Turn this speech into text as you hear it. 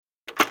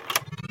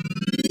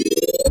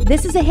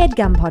This is a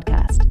HeadGum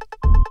podcast.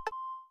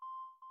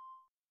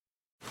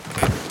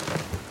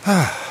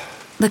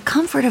 The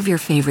comfort of your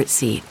favorite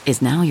seat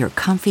is now your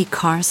comfy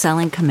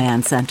car-selling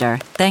command center,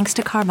 thanks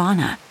to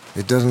Carvana.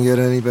 It doesn't get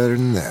any better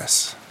than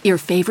this. Your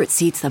favorite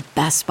seat's the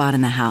best spot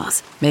in the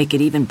house. Make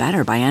it even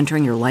better by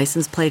entering your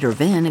license plate or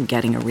VIN and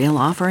getting a real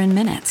offer in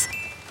minutes.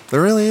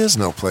 There really is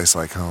no place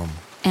like home.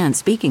 And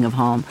speaking of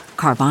home,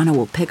 Carvana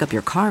will pick up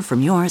your car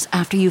from yours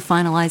after you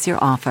finalize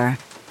your offer.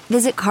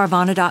 Visit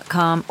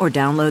Carvana.com or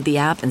download the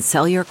app and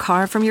sell your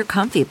car from your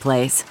comfy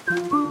place.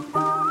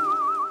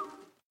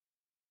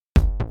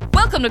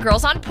 Welcome to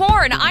Girls on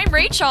Porn. I'm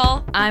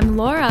Rachel. I'm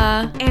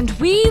Laura. And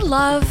we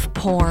love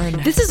porn.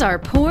 This is our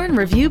porn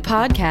review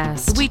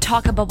podcast. We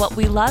talk about what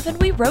we love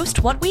and we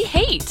roast what we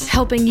hate.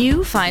 Helping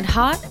you find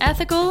hot,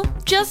 ethical,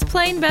 just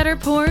plain better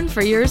porn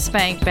for your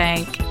spank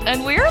bank.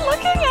 And we're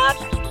looking at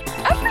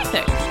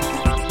everything.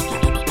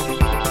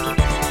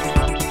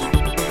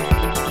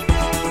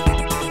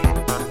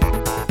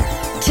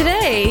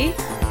 Today,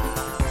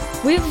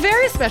 we have a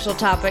very special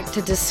topic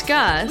to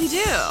discuss. We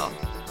do.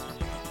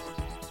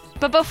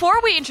 But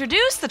before we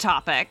introduce the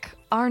topic,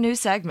 our new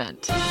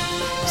segment.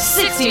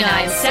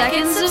 69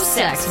 Seconds of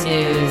Sex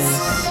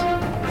News.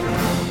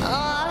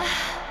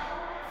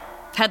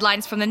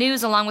 Headlines from the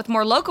news along with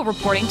more local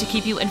reporting to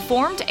keep you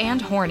informed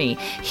and horny.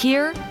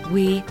 Here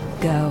we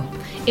go.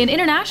 In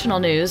international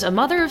news, a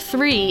mother of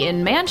 3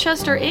 in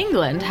Manchester,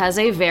 England, has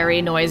a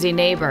very noisy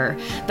neighbor.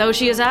 Though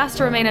she is asked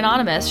to remain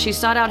anonymous, she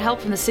sought out help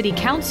from the city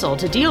council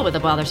to deal with a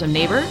bothersome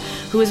neighbor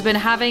who has been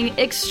having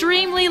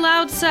extremely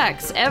loud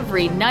sex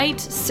every night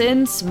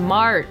since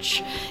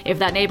March. If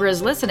that neighbor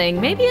is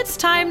listening, maybe it's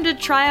time to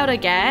try out a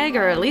gag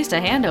or at least a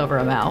hand over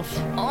a mouth.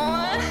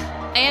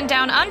 And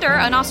down under,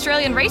 an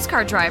Australian race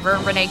car driver,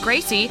 Renee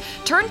Gracie,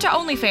 turned to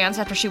OnlyFans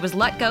after she was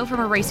let go from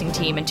a racing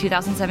team in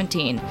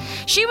 2017.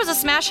 She was a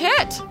smash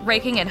hit,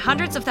 raking in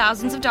hundreds of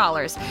thousands of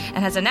dollars, and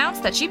has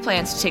announced that she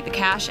plans to take the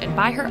cash and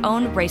buy her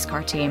own race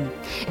car team.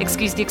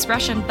 Excuse the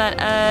expression, but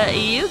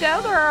you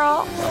go,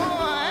 girl.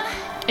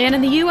 And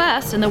in the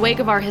U.S., in the wake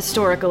of our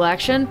historic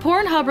election,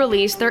 Pornhub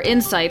released their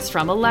insights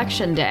from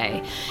Election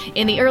Day.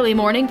 In the early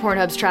morning,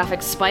 Pornhub's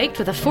traffic spiked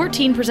with a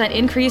 14%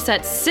 increase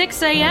at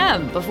 6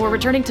 a.m. before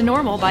returning to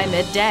normal by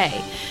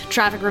midday.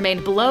 Traffic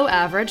remained below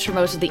average for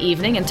most of the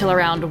evening until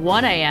around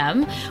 1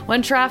 a.m.,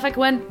 when traffic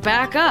went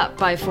back up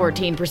by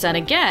 14%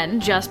 again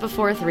just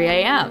before 3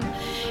 a.m.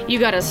 You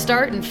gotta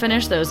start and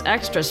finish those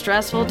extra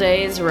stressful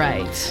days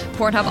right.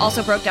 Pornhub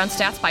also broke down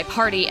stats by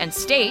party and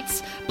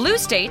states. Blue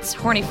states,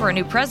 horny for a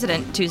new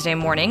president Tuesday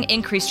morning,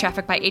 increased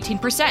traffic by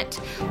 18%,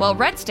 while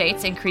red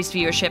states increased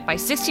viewership by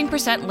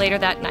 16% later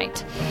that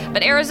night.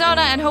 But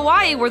Arizona and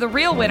Hawaii were the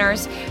real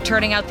winners,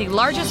 turning out the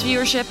largest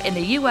viewership in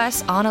the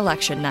U.S. on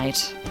election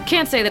night.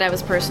 Can't say that I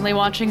was personally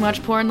watching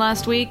much porn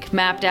last week.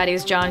 Map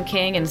Daddy's John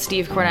King and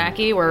Steve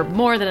Kornacki were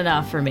more than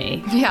enough for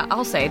me. Yeah,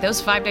 I'll say,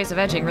 those 5 days of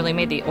edging really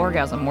made the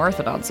orgasm worth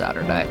it on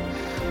Saturday.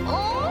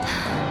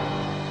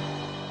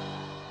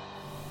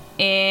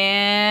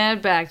 And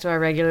back to our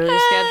regularly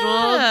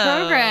scheduled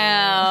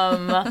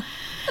program,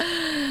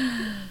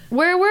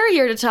 where we're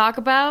here to talk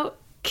about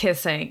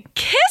kissing.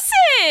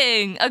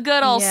 Kissing! A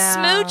good old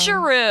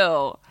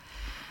smoocheroo.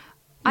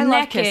 I love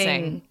Necking.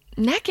 kissing.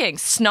 Necking.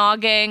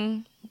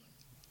 Snogging.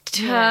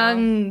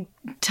 Tongue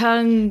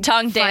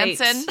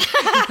dancing.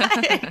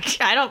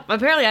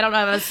 Apparently I don't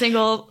have a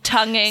single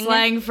Tonguing.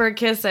 slang for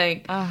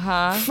kissing.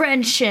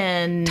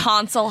 Frenchin'.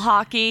 Tonsil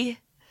hockey.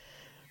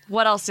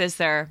 What else is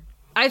there?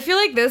 I feel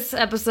like this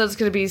episode's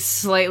going to be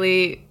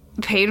slightly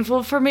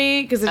painful for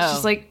me because it's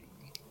just like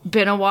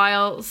been a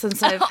while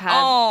since I've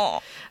had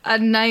a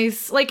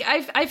nice, like,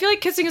 I feel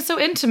like kissing is so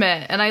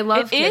intimate and I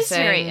love kissing. It is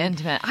very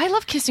intimate. I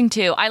love kissing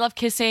too. I love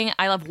kissing.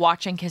 I love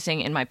watching kissing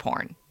in my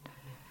porn.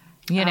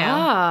 You know,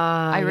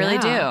 I really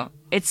do.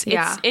 It's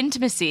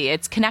intimacy,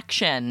 it's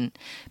connection,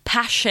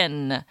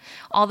 passion,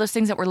 all those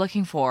things that we're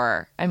looking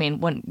for. I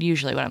mean,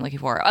 usually what I'm looking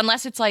for,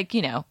 unless it's like,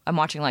 you know, I'm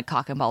watching like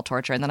cock and ball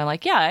torture, and then I'm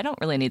like, yeah, I don't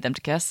really need them to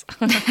kiss.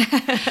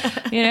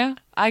 You know,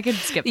 I could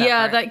skip that. Yeah,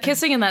 part. that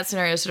kissing in that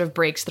scenario sort of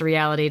breaks the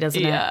reality,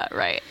 doesn't it? Yeah,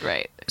 right.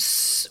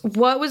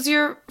 What was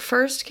your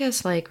first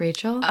kiss like,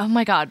 Rachel? Oh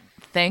my God.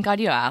 Thank God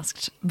you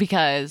asked,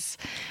 because,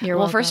 You're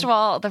well, welcome. first of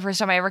all, the first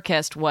time I ever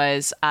kissed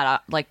was at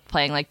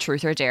playing like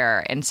Truth or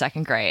Dare in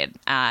second grade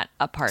at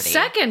a party.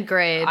 Second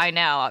grade? I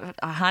know.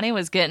 Honey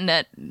was getting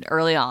it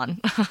early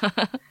on.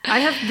 I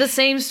have the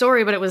same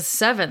story, but it was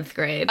 7th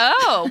grade.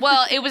 Oh,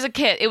 well, it was a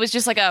kid. It was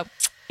just like a,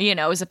 you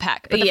know, it was a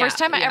peck. But the first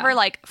time I ever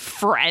like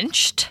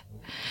Frenched,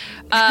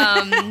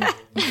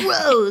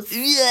 Gross.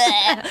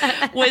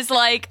 was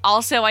like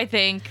also, I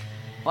think,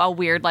 a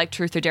weird like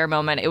Truth or Dare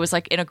moment. It was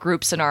like in a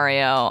group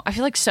scenario. I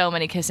feel like so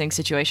many kissing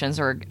situations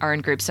are in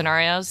group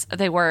scenarios.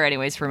 They were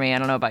anyways for me. I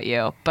don't know about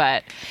you,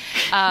 but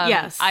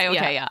yes.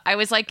 I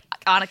was like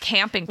on a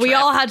camping trip. We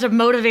all had to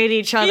motivate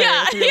each other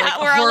through like,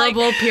 we're all like,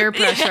 horrible peer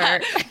pressure.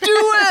 Do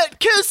it!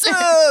 Kiss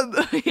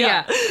him!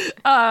 Yeah.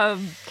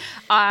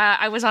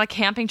 I was on a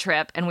camping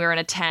trip and we were in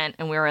a tent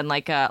and we were in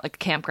like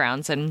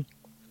campgrounds, and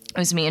it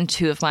was me and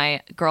two of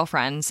my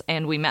girlfriends,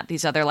 and we met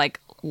these other like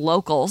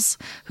locals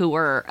who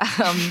were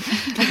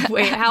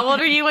Wait, how old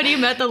are you when you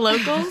met the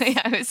locals?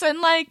 Yeah, I was in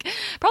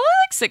probably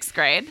 6th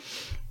grade.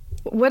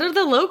 What are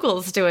the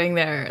locals doing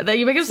there? That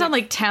you make them sound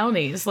like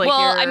townies. Like,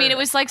 well, I mean, it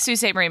was Sault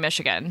Ste. Marie,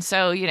 Michigan,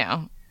 so it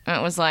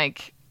was I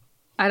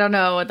don't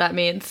know what that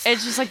means.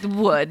 It's just the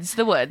woods.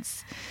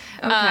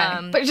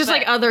 Okay, but just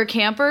other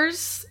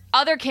campers.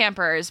 Other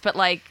campers, but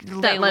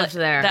that lived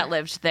there. That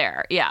lived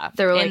there, yeah.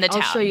 They were in the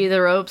town. I'll show you the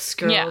ropes,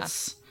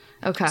 girls.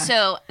 Yeah. Okay.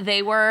 So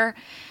they were...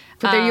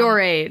 But they're your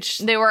age.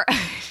 They were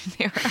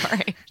our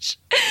age.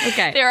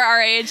 Okay. They were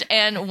our age,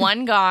 and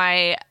one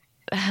guy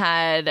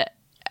had...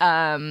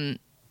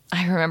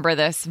 I remember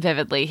this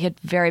vividly. He had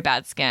very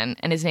bad skin,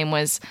 and his name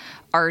was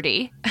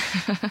Artie.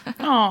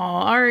 Oh,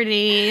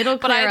 Artie. It'll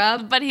clear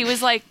up. But he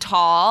was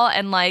tall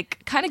and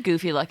kind of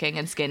goofy looking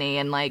and skinny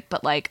and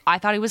but I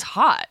thought he was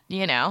hot,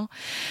 Yeah.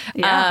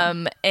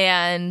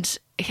 And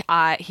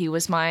he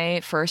was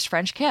my first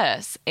French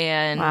kiss,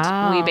 and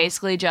wow. he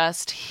basically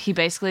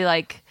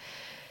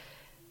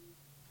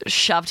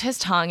shoved his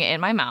tongue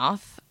in my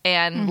mouth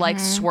and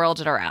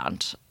swirled it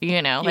around,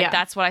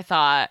 That's what I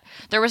thought.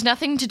 There was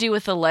nothing to do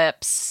with the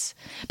lips,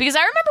 because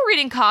I remember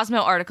reading Cosmo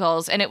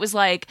articles, and it was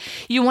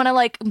you want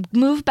to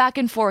move back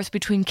and forth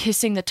between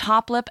kissing the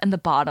top lip and the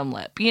bottom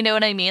lip. You know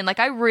what I mean?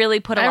 I really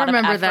put a lot of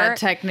effort. I remember that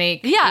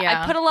technique.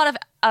 Yeah, I put a lot of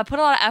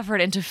effort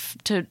into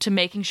to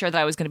making sure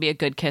that I was going to be a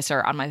good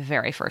kisser on my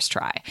very first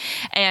try.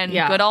 And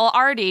good old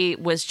Artie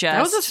was just...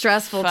 That was a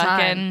stressful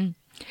time.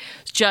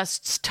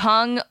 Just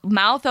tongue,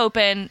 mouth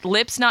open,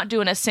 lips not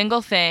doing a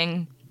single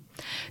thing,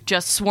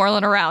 just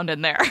swirling around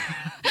in there. And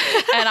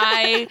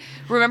I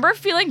remember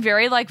feeling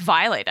very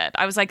violated.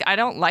 I was I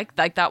don't like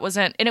that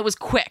wasn't, and it was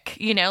quick,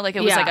 it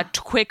was a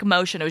quick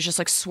motion. It was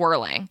just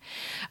swirling.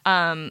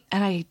 And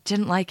I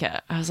didn't like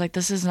it. I was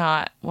this is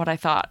not what I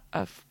thought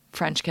a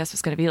French kiss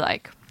was going to be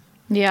like.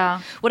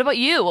 Yeah. What about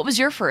you? What was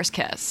your first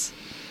kiss?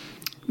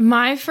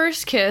 My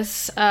first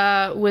kiss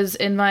was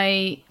in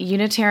my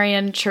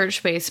Unitarian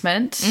church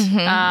basement. Mm-hmm.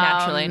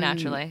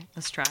 Naturally.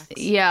 That's tracks.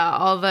 Yeah,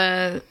 all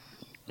the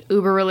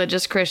uber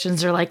religious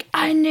Christians are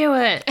I knew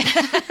it.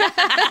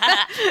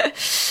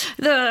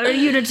 The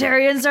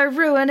Unitarians are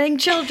ruining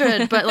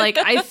children. But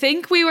I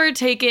think we were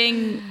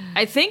taking,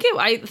 I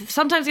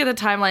sometimes get the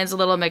timelines a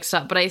little mixed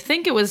up, but I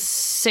think it was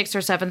 6th or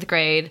 7th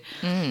grade.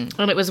 And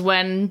it was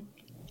when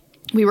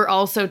we were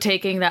also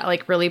taking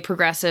that really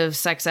progressive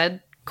sex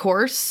ed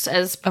course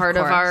as part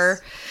of our,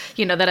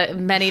 that I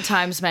many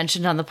times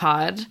mentioned on the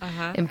pod.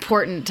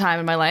 Important time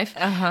in my life.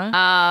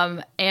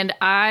 And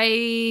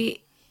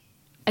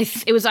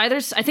it was either,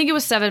 I think it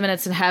was 7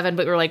 Minutes in Heaven,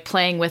 but we were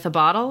playing with a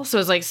bottle. So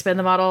it was spin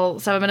the bottle,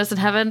 7 Minutes in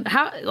Heaven.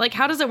 How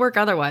does it work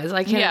otherwise?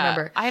 I can't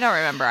remember. I don't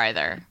remember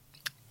either.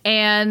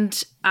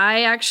 And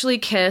I actually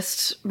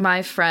kissed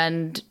my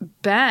friend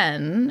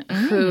Ben,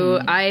 who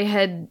I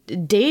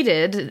had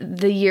dated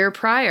the year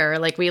prior.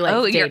 We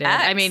dated. Your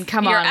ex. I mean,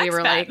 come your on, we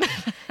were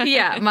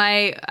yeah.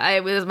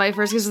 My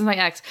first kiss was my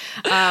ex.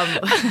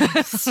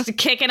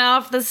 Kicking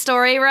off the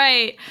story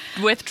right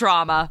with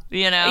drama,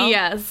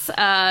 Yes.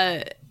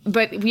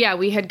 But yeah,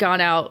 we had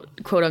gone out,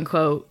 quote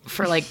unquote,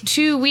 for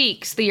 2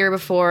 weeks the year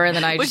before, and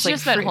then I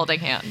just meant holding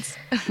hands.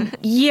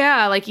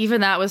 Yeah, even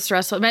that was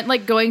stressful. It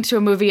meant going to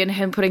a movie and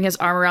him putting his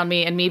arm around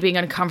me and me being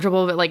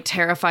uncomfortable but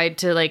terrified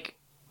to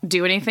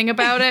do anything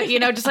about it.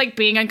 Just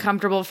being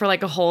uncomfortable for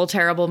a whole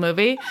terrible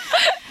movie.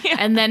 Yeah.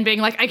 And then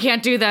being I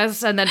can't do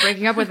this, and then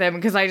breaking up with him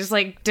because I just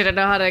didn't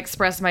know how to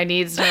express my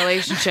needs in a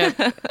relationship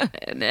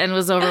and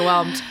was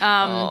overwhelmed.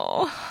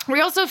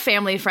 We're also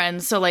family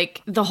friends, so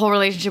the whole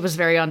relationship was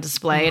very on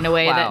display in a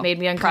way that made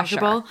me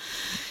uncomfortable.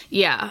 Pressure.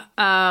 Yeah.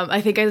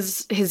 I think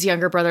his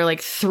younger brother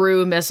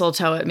threw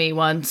mistletoe at me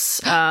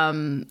once,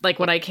 when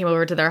I came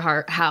over to their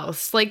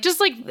house.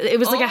 It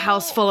was a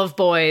house full of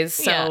boys.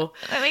 So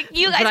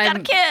you guys got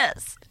a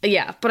kiss.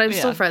 Yeah, but I'm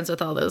still friends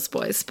with all those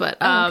boys. But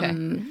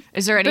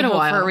is there any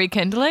hope for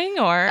rekindling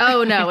or?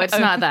 Oh no, it's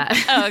not that.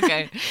 Oh,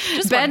 okay.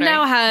 Ben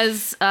now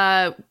has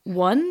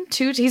 1,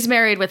 2. He's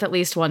married with at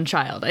least one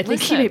child. I think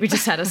he maybe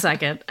just had a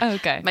second.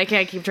 Okay. I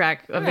can't keep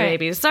track of the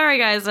babies. Sorry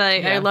guys,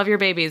 I love your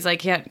babies. I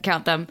can't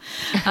count them.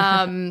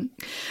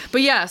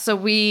 But yeah, so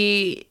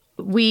we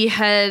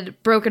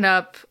had broken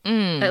up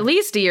at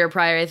least a year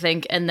prior, I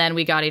think, and then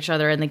we got each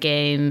other in the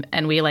game,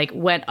 and we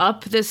went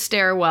up this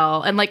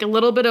stairwell, and a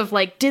little bit of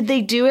did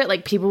they do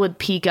it? People would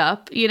peek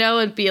up,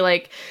 and be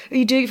are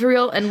you doing it for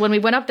real? And when we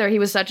went up there, he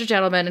was such a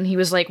gentleman, and he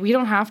was we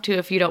don't have to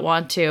if you don't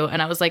want to.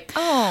 And I was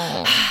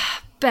oh,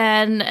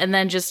 Ben, and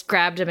then just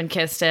grabbed him and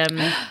kissed him.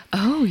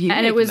 Oh,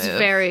 and it was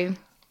very...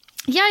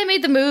 Yeah, I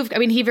made the move. I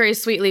mean, he very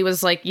sweetly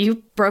was you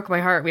broke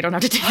my heart. We don't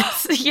have to do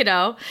this,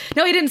 No,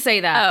 he didn't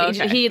say that. Oh,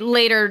 okay. He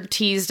later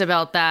teased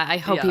about that. I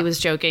hope he was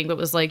joking, but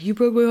was you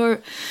broke my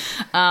heart.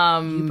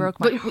 You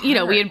broke my heart.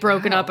 We had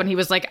broken up, and he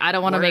was I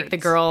don't want to make the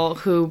girl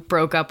who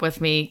broke up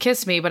with me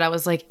kiss me, but I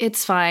was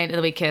it's fine. And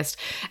then we kissed.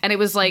 And it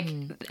was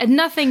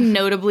nothing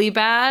notably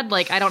bad.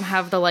 I don't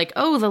have the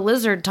the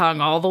lizard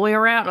tongue all the way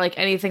around,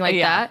 anything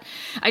that.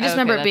 I just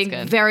remember it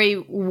being very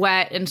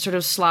wet and sort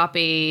of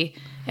sloppy.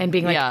 and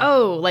being like,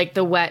 oh, like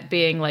the wet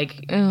being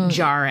like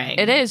jarring.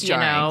 It is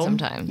jarring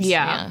sometimes.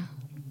 Yeah.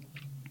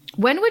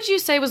 When would you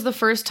say was the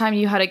first time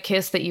you had a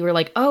kiss that you were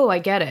like, oh, I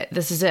get it.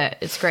 This is it.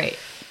 It's great.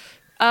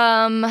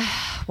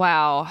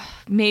 Wow.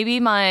 Maybe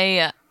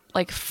my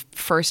like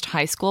first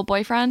high school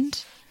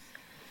boyfriend.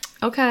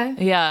 Okay.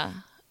 Yeah.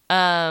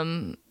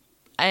 And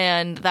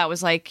that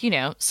was like,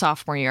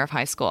 sophomore year of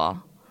high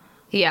school.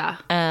 Yeah.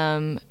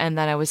 And then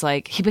I was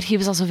like, but he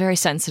was also a very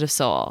sensitive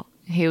soul.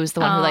 He was the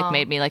one who like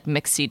made me like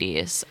mix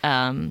CDs.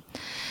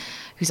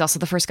 He's also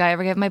the first guy I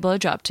ever gave my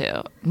blowjob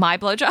to. My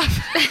blowjob.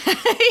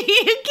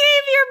 You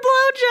gave your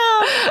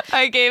blowjob.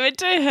 I gave it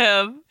to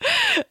him.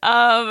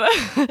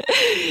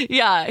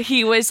 Yeah,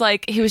 he was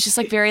just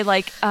like very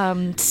like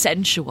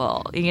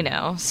sensual,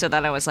 So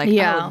then I was like,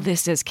 oh,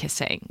 this is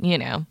kissing,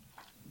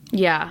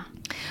 Yeah.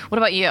 What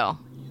about you?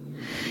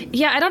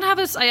 Yeah, I don't have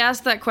I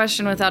asked that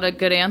question without a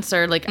good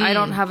answer. Like, I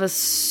don't have a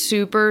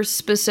super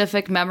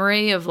specific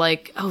memory of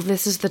like, oh,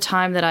 this is the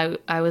time that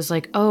I was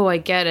like, oh, I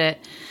get it.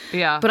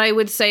 Yeah. But I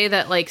would say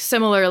that like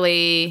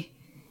similarly,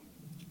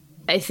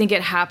 I think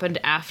it happened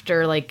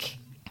after like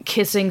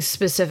kissing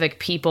specific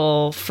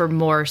people for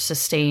more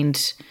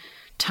sustained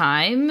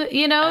time,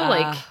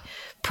 like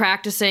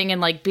practicing and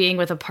like being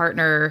with a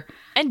partner.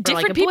 And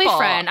different like a people.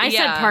 Boyfriend. I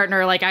said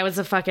partner, like I was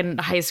a fucking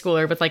high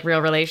schooler with like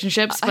real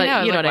relationships,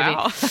 but you know what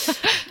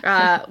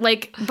I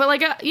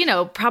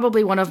mean.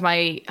 Probably one of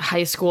my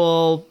high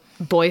school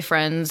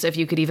boyfriends, if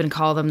you could even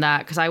call them that,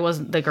 because I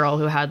wasn't the girl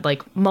who had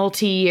like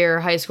multi-year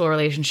high school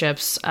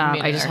relationships.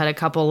 I just had a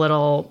couple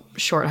little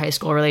short high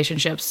school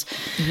relationships.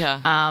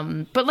 Yeah.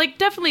 But like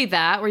definitely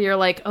that where you're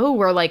like, oh,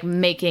 we're like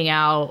making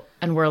out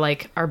and we're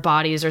like our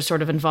bodies are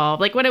sort of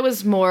involved. Like when it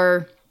was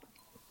more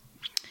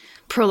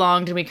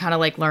prolonged and we kind of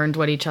like learned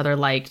what each other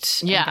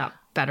liked and got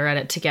better at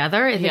it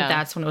together. I think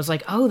that's when it was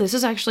like, oh, this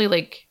is actually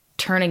like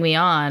turning me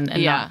on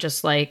and not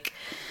just like,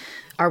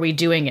 are we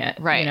doing it?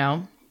 Right.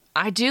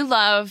 I do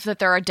love that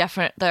there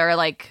are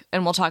like,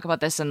 and we'll talk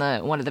about this in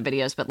one of the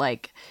videos, but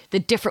like the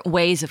different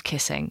ways of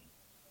kissing.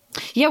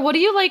 Yeah. What do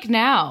you like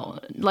now?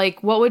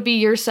 Like what would be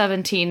your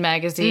 17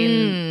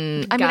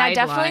 magazine? I mean, I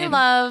definitely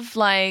love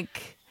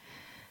like,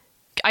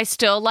 I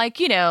still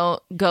like,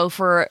 go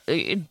for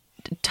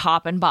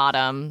top and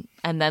bottom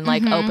and then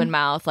like open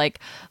mouth, like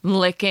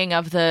licking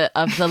of the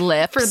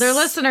lips. For their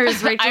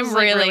listeners, Rachel's I'm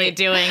really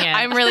doing it.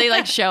 I'm really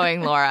like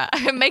showing Laura.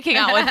 I'm making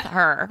out with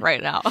her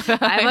right now.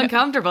 I'm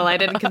uncomfortable. I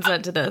didn't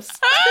consent to this.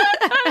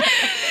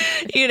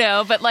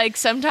 But like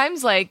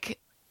sometimes like,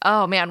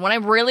 oh man, when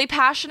I'm really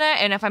passionate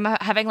and if I'm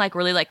having like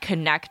really like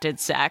connected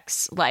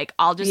sex, like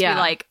I'll just be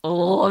like,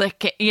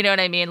 lick it, you know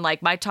what I mean?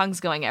 Like my tongue's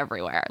going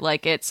everywhere.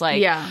 Like it's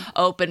like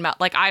open mouth.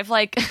 Like I've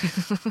like,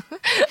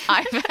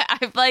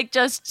 I've like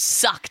just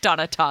sucked on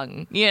a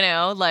tongue,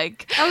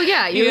 like. Oh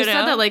yeah. You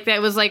said that like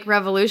that was like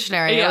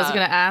revolutionary. Yeah. I was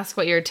going to ask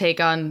what your take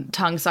on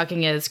tongue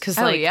sucking is. Cause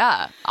like,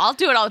 I'll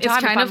do it all the time.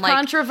 It's kind of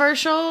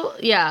controversial.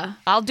 Yeah.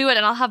 I'll do it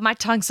and I'll have my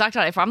tongue sucked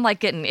on.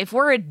 If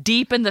we're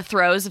deep in the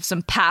throes of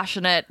some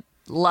passionate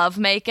love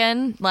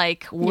making,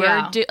 like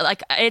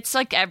it's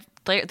like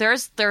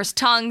there's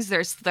tongues,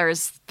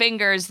 there's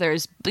fingers,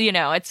 there's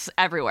it's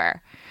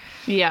everywhere.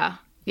 Yeah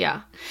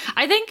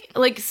I think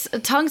like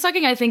tongue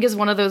sucking I think is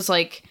one of those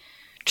like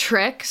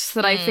tricks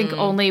that I think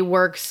only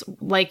works,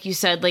 like you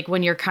said, like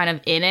when you're kind of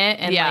in it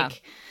and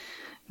like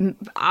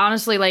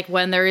honestly like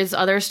when there is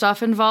other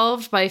stuff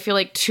involved. But I feel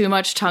like too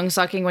much tongue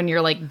sucking when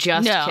you're like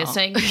just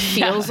kissing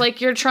feels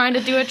like you're trying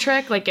to do a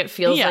trick, like it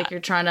feels like you're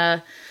trying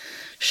to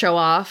show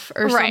off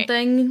or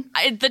something.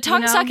 The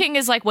tongue sucking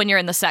is like when you're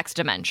in the sex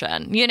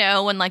dimension,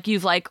 when like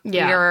you've like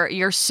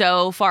you're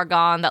so far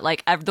gone that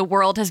like the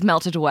world has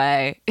melted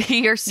away.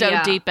 You're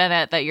so deep in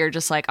it that you're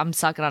just like, I'm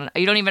sucking on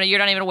it. You're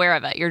not even aware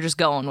of it. You're just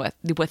going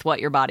with what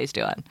your body's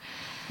doing.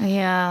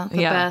 Yeah, the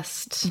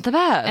best.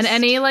 And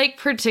any like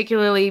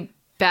particularly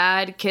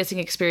bad kissing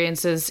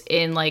experiences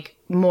in like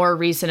more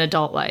recent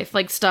adult life,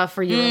 like stuff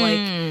where you were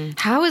like,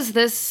 how is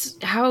this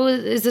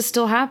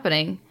still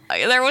happening?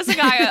 There was a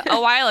guy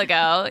a while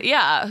ago,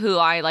 who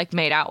I like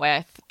made out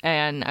with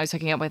and I was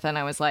hooking up with, and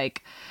I was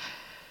like,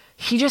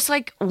 he just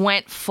like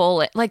went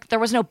full, like there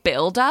was no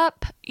build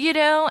up,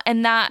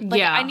 and that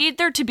like I need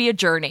there to be a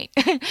journey,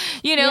 like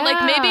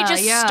maybe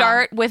just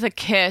start with a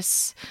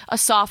kiss, a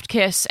soft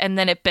kiss, and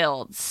then it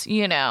builds,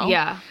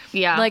 Yeah.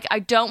 Like I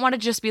don't want to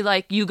just be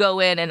like, you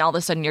go in and all of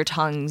a sudden your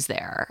tongue's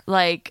there.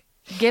 Like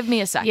give me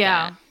a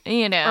second.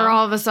 Or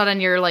all of a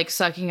sudden you're like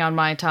sucking on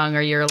my tongue,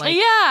 or you're like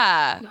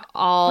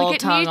all like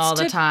tongue all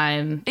the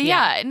time.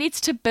 It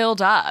needs to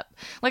build up.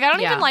 Like I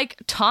don't even like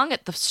tongue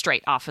at the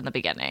straight off in the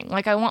beginning.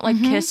 Like I want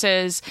like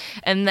kisses,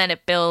 and then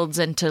it builds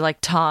into like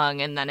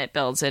tongue, and then it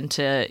builds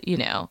into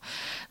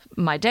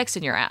my dick's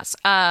in your ass.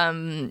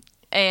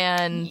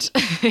 And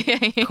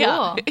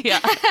cool.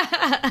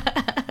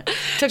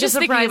 Took just a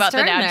thinking about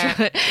turn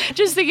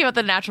just thinking about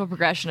the natural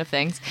progression of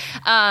things.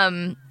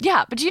 But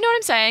do you know what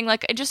I'm saying?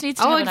 Like it just needs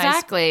to have a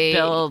nice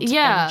build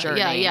and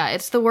journey. Yeah.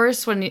 It's the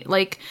worst when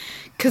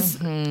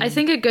Because I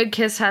think a good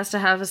kiss has to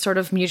have a sort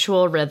of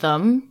mutual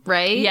rhythm,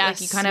 right?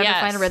 Yes. Like you kind of have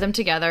to find a rhythm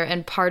together.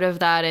 And part of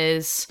that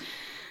is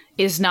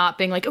not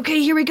being like, okay,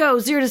 here we go,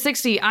 0 to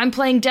 60. I'm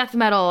playing death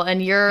metal,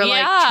 and you're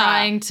like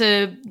trying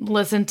to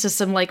listen to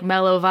some like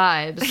mellow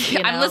vibes. You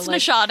know? I'm listening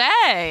to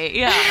Sade.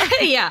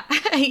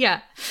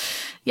 Yeah.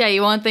 Yeah,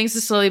 you want things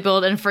to slowly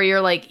build, and for your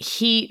like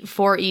heat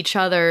for each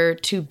other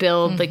to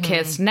build the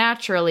kiss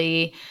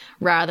naturally,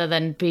 rather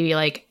than be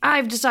like,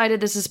 I've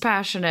decided this is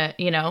passionate,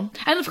 you know?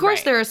 And of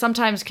course, there are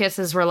sometimes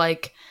kisses where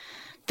like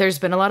there's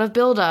been a lot of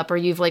buildup, or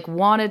you've like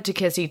wanted to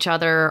kiss each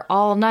other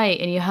all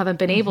night and you haven't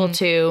been able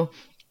to,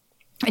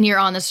 and you're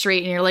on the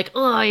street and you're like,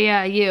 oh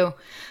yeah, you.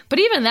 But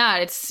even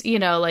that, it's, you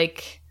know,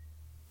 like,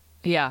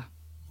 yeah,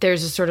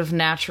 there's a sort of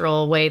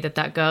natural way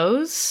that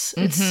goes.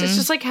 It's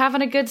just like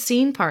having a good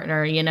scene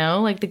partner, you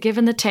know, like the give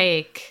and the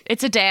take.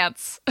 It's a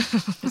dance.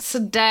 It's a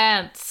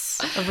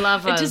dance of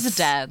lovers. It is a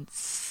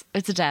dance.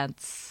 It's a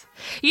dance.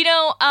 You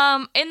know,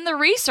 in the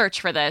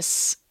research for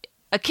this,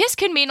 a kiss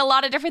can mean a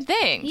lot of different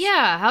things.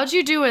 Yeah, how'd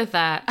you do with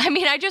that? I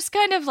mean, I just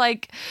kind of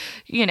like,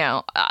 you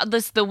know,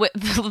 the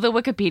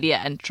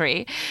Wikipedia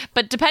entry.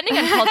 But depending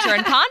on culture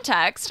and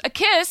context, a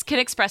kiss can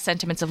express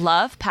sentiments of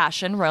love,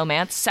 passion,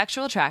 romance,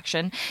 sexual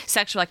attraction,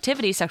 sexual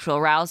activity, sexual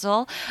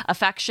arousal,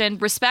 affection,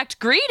 respect,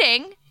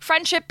 greeting,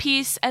 friendship,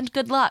 peace, and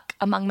good luck,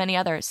 among many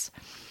others.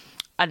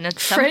 And in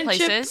some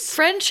places,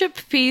 friendship,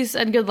 peace,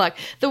 and good luck.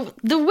 The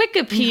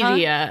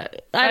Wikipedia,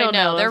 I don't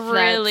know. They're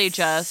really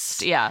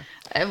just,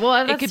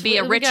 Well, it could be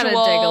a we ritual,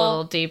 gotta dig a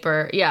little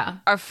deeper. Yeah,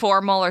 a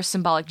formal or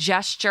symbolic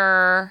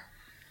gesture,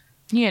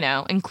 you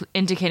know,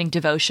 indicating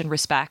devotion,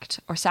 respect,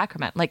 or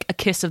sacrament, like a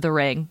kiss of the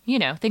ring, you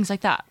know, things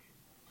like that.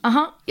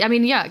 I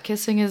mean, yeah,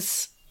 kissing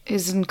is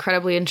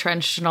incredibly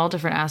entrenched in all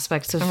different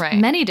aspects of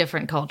many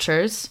different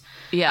cultures.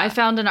 Yeah. I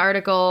found an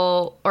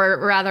article, or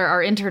rather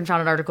our intern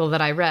found an article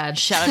that I read.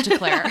 Shout out to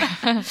Claire.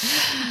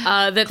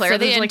 That Claire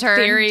the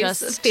intern. Like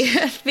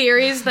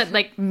theories that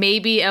like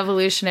maybe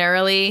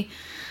evolutionarily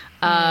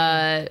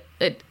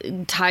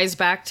it ties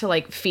back to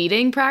like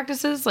feeding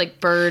practices, like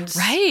birds,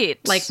 right?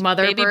 Like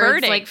mother baby birds,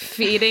 birding. like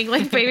feeding,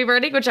 like baby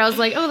birding. Which I was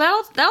like, oh,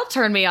 that'll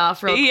turn me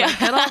off real quick.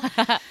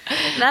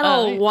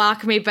 That'll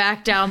walk me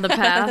back down the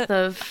path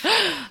of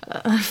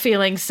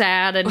feeling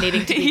sad and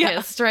needing to be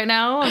kissed right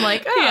now. I'm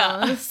like,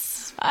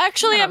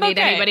 Actually, I don't need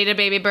anybody to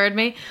baby bird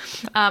me.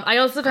 I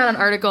also found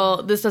an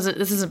article. This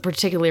isn't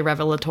particularly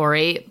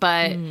revelatory,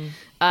 but.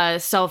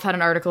 Self had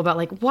an article about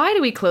like, why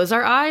do we close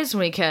our eyes when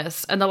we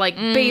kiss? And the like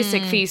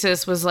basic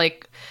thesis was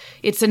like,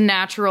 it's a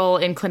natural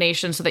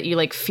inclination so that you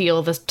like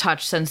feel the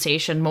touch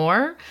sensation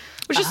more,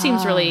 which just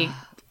seems really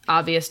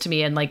obvious to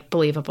me and like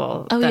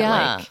believable.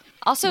 Like,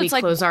 also, we it's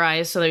like close our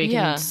eyes so that we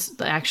can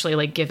actually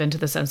like give into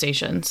the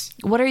sensations.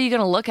 What are you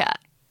going to look at?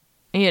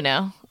 You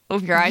know?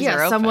 If your eyes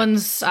are open.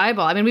 Someone's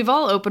eyeball. I mean, we've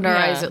all opened our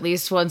eyes at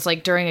least once,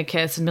 like during a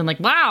kiss, and been like,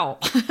 "Wow,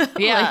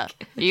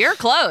 like, you're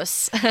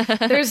close."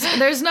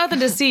 there's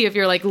nothing to see if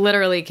you're like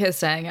literally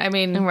kissing. I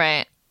mean,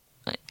 right?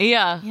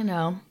 Yeah, you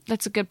know,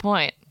 that's a good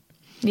point.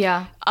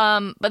 Yeah.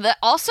 But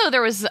also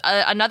there was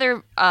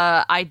another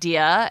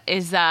idea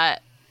is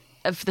that.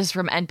 This is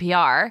from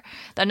NPR.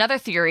 Another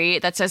theory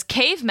that says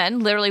cavemen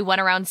literally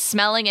went around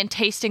smelling and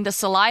tasting the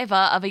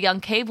saliva of a young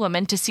cave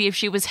woman to see if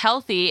she was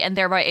healthy and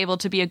thereby able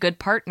to be a good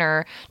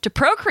partner to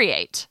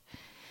procreate.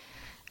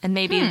 And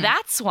maybe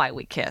that's why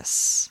we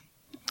kiss.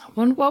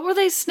 What were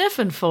they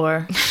sniffing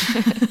for?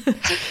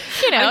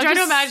 You know, I'm trying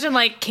to imagine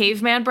like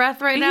caveman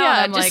breath right now.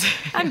 Yeah, and I'm like,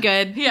 I'm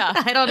good. Yeah.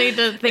 I don't need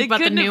to think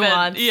about the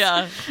nuance.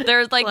 Yeah.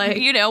 They're like,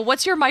 you know,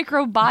 what's your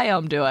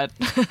microbiome doing?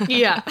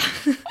 Yeah.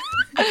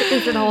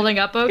 Is it holding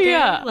up okay?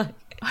 Yeah. Like,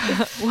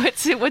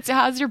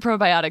 how's your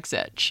probiotics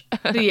itch?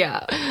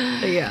 Yeah.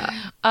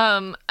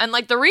 And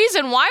like the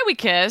reason why we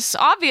kiss,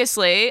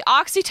 obviously,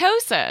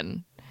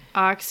 oxytocin.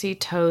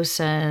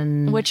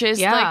 Which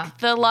is like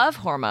the love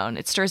hormone.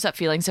 It stirs up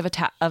feelings of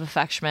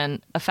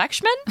affection.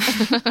 Affection?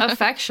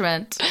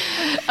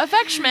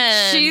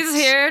 She's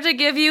here to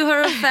give you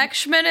her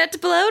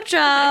affectionate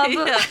blowjob.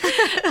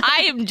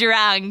 I am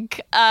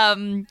drunk.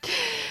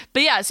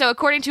 But yeah, so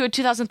according to a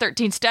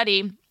 2013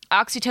 study,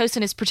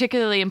 oxytocin is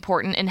particularly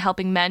important in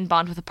helping men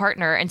bond with a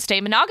partner and stay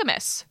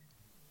monogamous.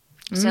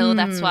 So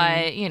that's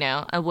why, you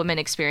know, a woman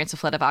experiences a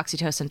flood of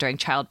oxytocin during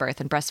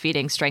childbirth and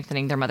breastfeeding,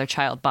 strengthening their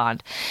mother-child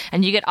bond.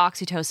 And you get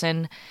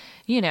oxytocin,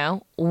 you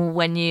know,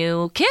 when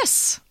you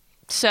kiss.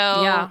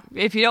 So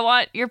if you don't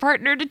want your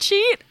partner to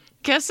cheat,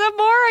 kiss them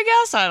more, I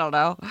guess. I don't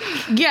know.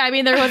 Yeah, I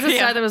mean, there was a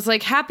side that was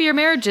like happier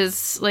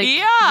marriages, like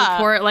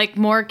report like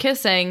more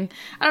kissing.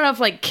 I don't know if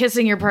like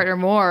kissing your partner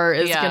more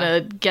is gonna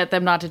get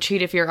them not to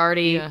cheat if you're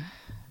already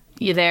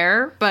you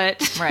there,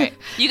 but right.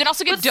 You can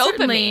also get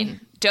dopamine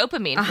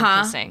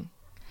from kissing.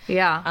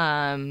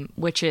 Yeah.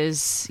 Which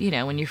is, you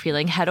know, when you're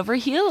feeling head over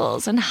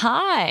heels and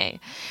high.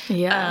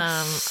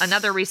 Yes.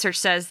 Another research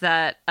says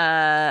that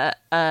God,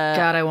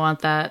 I want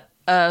that.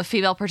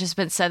 Female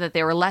participants said that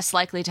they were less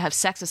likely to have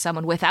sex with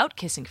someone without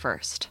kissing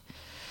first.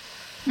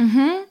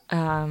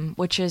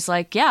 Which is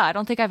like, I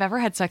don't think I've ever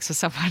had sex with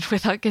someone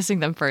without kissing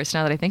them first,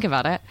 now that I think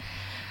about it.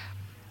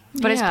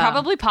 But it's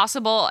probably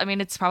possible. I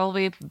mean, it's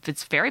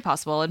very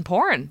possible in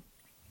porn.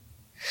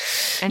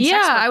 And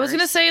I was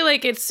gonna say,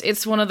 like,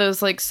 it's one of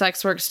those, like,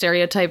 sex work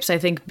stereotypes, I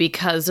think,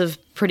 because of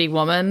Pretty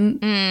Woman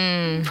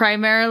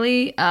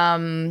primarily.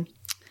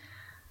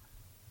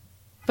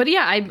 But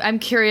yeah, I'm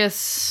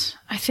curious.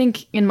 I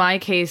think in my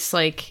case,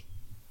 like,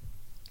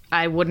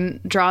 I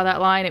wouldn't draw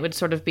that line. It would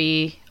sort of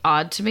be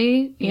odd to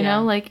me, you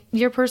know, like,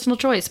 your personal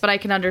choice. But I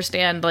can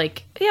understand,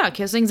 like,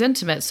 kissing's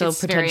intimate. So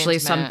it's potentially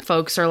some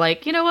folks are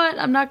like, you know what,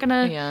 I'm not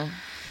gonna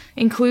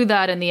include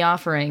that in the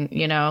offering,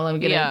 you know,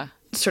 I'm gonna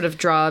sort of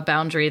draw a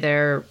boundary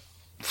there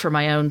for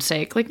my own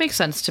sake. Like, makes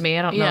sense to me.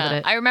 I don't know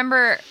that I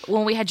remember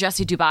when we had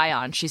Jessie Dubai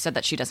on, she said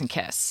that she doesn't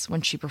kiss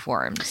when she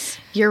performs.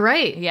 You're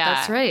right. Yeah.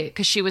 That's right.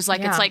 Because she was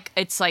like,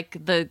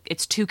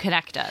 it's too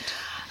connected.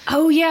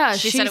 Oh, yeah.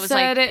 She said it was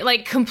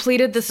like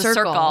completed the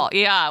circle.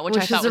 Yeah, which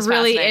I thought was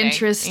really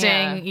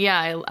interesting.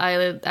 Yeah,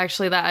 I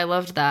actually I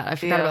loved that. I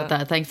forgot about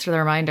that. Thanks for the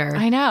reminder.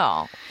 I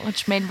know,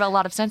 which made a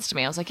lot of sense to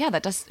me. I was like, yeah,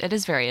 it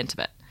is very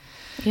intimate.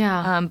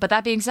 Yeah. But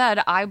that being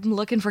said, I'm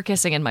looking for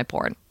kissing in my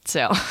porn.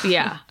 So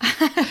yeah,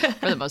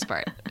 for the most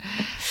part.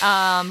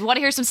 Want to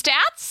hear some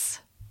stats?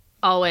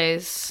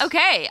 Always.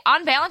 Okay.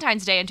 On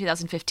Valentine's Day in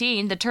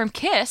 2015, the term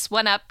kiss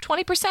went up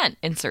 20%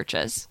 in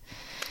searches.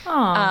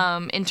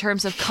 In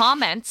terms of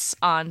comments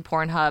on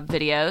Pornhub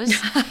videos,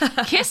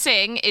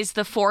 kissing is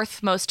the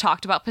 4th most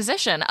talked about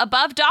position,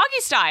 above doggy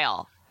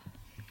style.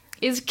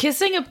 Is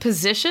kissing a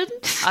position?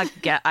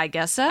 I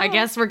guess so. I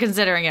guess we're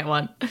considering it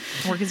one.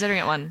 We're considering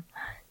it one.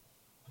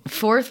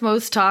 4th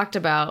most talked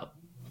about.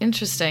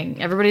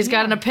 Interesting. Everybody's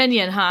got an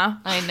opinion, huh?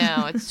 I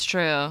know, it's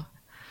true.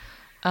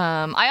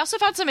 I also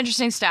found some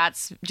interesting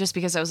stats just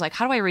because I was like,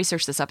 how do I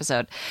research this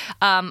episode?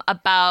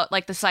 About,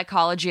 like, the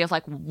psychology of,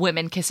 like,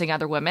 women kissing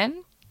other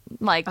women,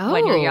 like,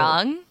 when you're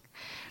young.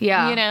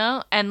 Yeah. You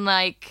know? And,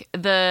 like,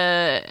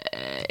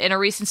 in a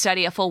recent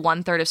study, a full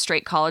 1/3 of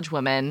straight college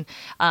women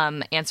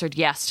answered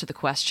yes to the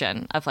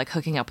question of, like,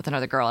 hooking up with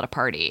another girl at a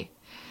party.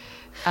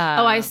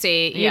 I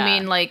see. You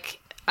mean, like,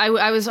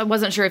 I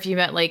wasn't sure if you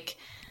meant, like,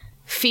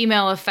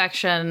 female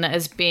affection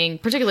as being,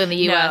 particularly in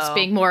the U.S.,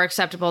 being more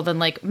acceptable than,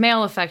 like,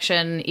 male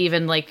affection,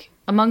 even, like,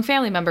 among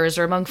family members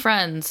or among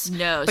friends.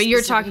 No, but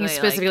you're talking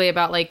specifically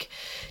about, like,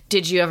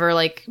 did you ever,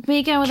 like,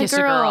 make out with a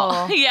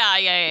girl?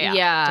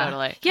 Yeah,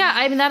 totally. Yeah,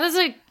 I mean, that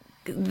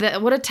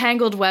is what a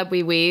tangled web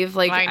we weave.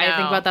 Like, I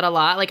think about that a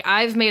lot. Like,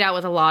 I've made out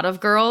with a lot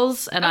of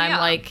girls, and I'm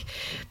like,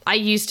 I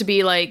used to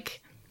be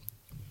like,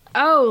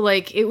 oh,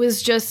 like, it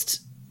was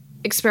just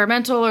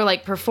experimental or,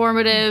 like,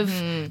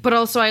 performative, but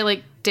also I,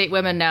 like, date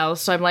women now,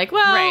 so I'm like,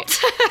 well,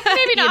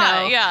 maybe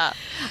not. Yeah,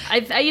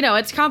 I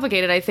it's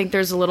complicated. I think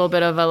there's a little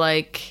bit of a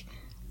like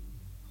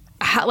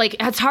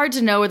it's hard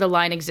to know where the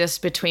line exists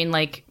between,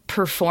 like,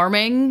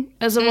 performing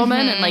as a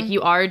woman and, like,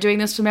 you are doing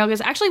this for male.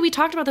 Because actually, we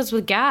talked about this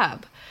with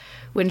Gab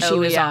when she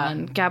was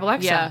on Gab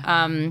Alexa.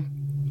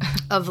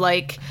 Of,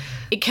 like,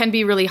 it can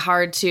be really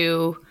hard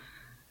to.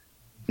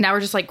 Now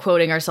we're just, like,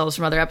 quoting ourselves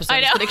from other episodes.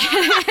 I know.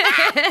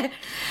 But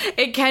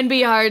it can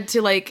be hard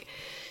to, like,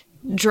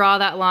 draw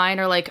that line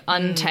or, like,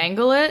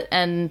 untangle it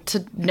and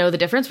to know the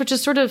difference, which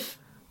is sort of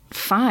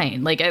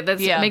fine. Like, it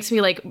makes me,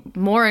 like,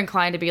 more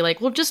inclined to be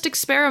like, well, just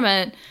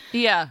experiment.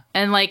 Yeah.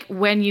 And, like,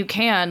 when you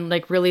can,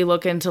 like, really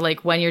look into,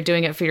 like, when you're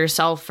doing it for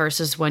yourself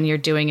versus when you're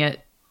doing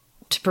it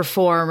to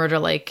perform or to,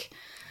 like,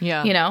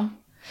 you know?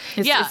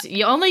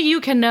 Only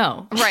you can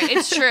know. Right,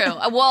 it's true.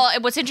 Well,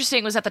 what's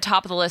interesting was at the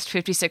top of the list,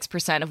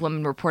 56% of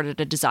women reported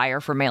a desire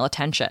for male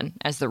attention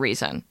as the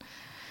reason.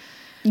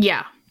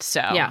 Yeah.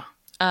 So. Yeah.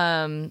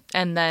 And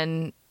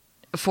then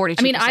 42%.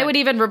 I mean, I would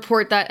even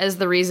report that as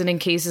the reason in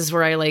cases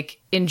where I, like,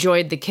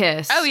 enjoyed the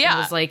kiss. Oh, yeah. And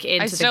was, like,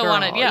 into I still the girl.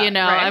 wanted, yeah, you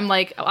know, right. I'm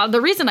like, the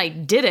reason I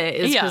did it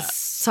is because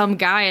some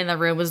guy in the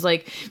room was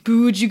like,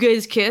 "Boo, would you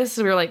guys kiss?"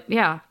 And we were like,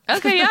 yeah.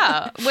 Okay,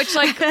 yeah. Which,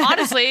 like,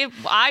 honestly,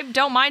 I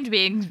don't mind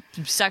being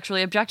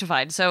sexually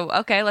objectified. So,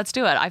 okay, let's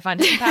do it. I find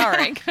it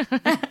empowering.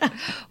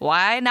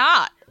 Why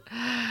not?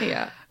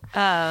 Yeah.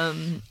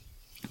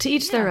 To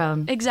each their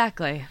own.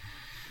 Exactly.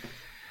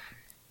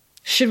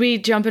 Should we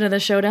jump into the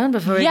showdown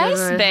before we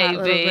go to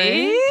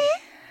baby.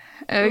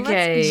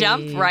 Okay. Let's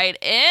jump right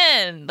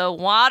in. The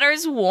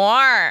water's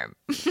warm.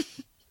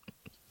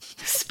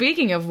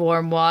 Speaking of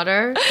warm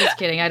water, just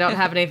kidding. I don't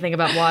have anything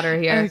about water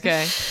here.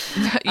 Okay.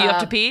 You have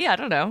to pee? I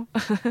don't know.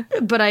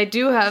 But I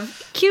do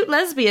have cute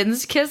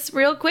lesbians kiss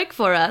real quick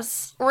for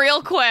us.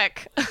 Real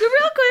quick. Real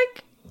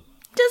quick.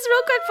 Just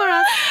real quick for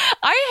us.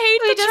 I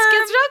hate the term.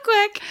 Just real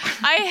quick.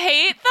 I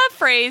hate the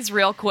phrase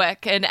 "real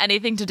quick" and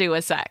anything to do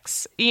with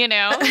sex. You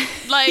know,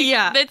 like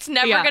it's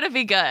never gonna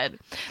be good.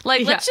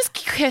 Like, let's just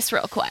kiss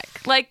real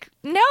quick. Like,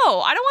 no,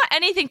 I don't want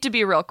anything to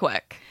be real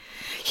quick.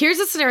 Here's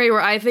a scenario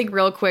where I think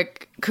real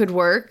quick could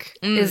work.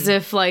 Is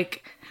if,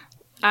 like,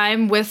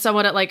 I'm with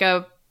someone at, like,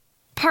 a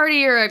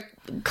party or a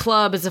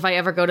club, as if I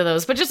ever go to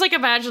those. But just, like,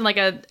 imagine, like,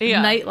 a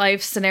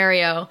nightlife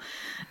scenario.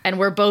 And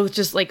we're both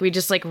just, like, we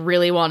just, like,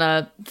 really want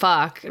to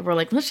fuck. And we're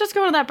like, let's just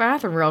go to that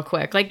bathroom real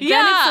quick. Like, then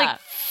it's, like,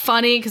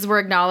 funny because we're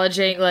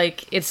acknowledging,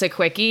 like, it's a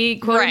quickie,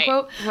 quote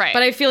unquote. Right.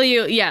 But I feel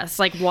you, yes,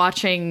 like,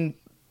 watching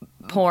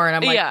porn.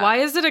 I'm like, why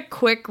is it a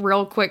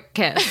real quick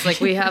kiss? Like,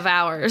 we have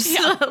hours.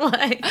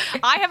 Like,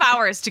 I have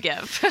hours to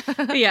give.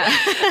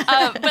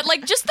 But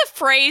like, just the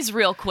phrase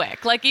 "real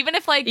quick," like, even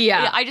if like,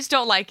 I just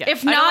don't like it.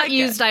 If not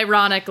used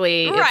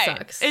ironically, it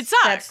sucks. It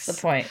sucks. That's the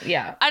point.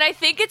 Yeah. And I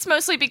think it's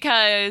mostly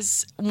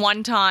because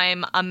one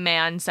time a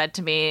man said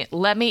to me,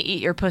 "Let me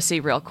eat your pussy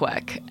real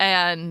quick,"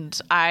 and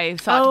I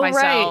thought to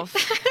myself.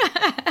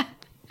 Right.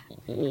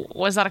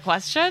 Was that a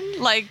question?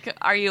 Like,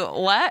 are you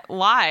what?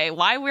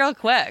 Why real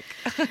quick?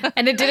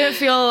 And it didn't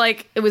feel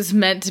like it was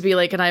meant to be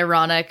like an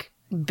ironic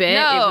bit.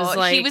 No, it was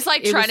like, he was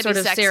like trying to be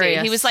sexy.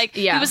 Serious. He was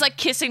like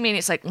kissing me, and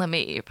he's like, "Let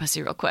me eat your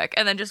pussy real quick,"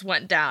 and then just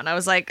went down. I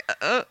was like,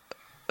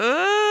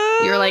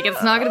 You're like,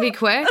 it's not gonna be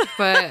quick,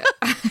 but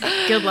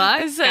good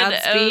luck.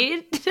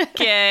 Godspeed.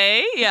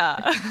 Okay,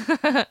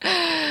 yeah.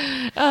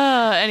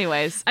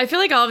 Anyways, I feel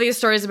like all these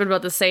stories have been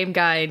about the same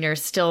guy, and you're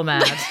still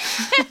mad.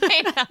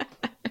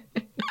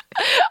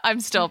 I'm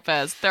still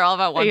pissed. They're all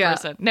about one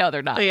person. No,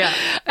 they're not. Yeah.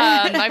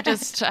 I've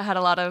just had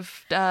a lot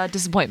of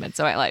disappointments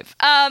in my life.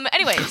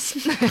 Anyways.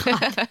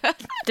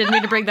 Didn't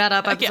mean to bring that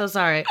up. I'm so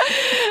sorry.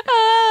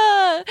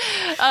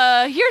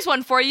 Here's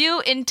one for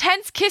you.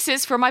 Intense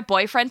kisses for my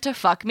boyfriend to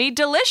fuck me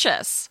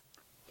delicious.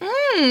 For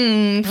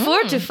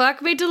to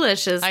fuck me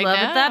delicious. Love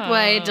it that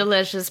way.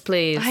 Delicious,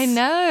 please. I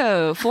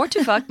know. For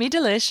to fuck me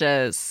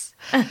delicious.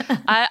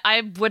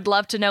 I would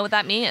love to know what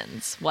that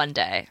means one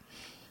day.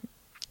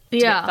 To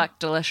get fucked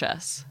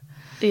delicious.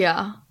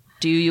 Yeah.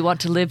 Do you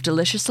want to live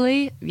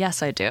deliciously?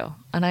 Yes, I do.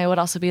 And I would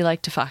also be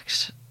like to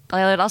fucked.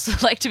 I would also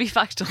like to be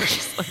fucked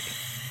deliciously.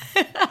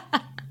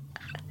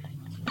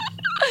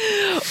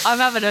 I'm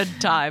having a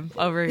time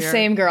over here.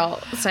 Same girl.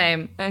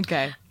 Same.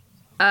 Okay.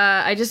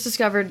 I just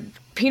discovered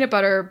peanut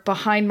butter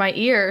behind my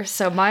ear,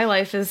 so my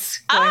life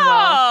is going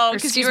well. Oh,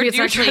 because you were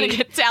trying to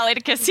get Sally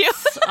to kiss you.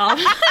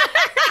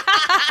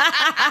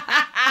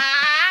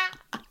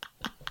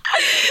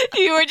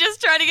 You were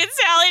just trying to get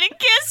Sally to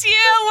kiss you,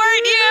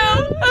 weren't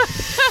you?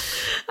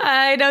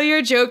 I know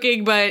you're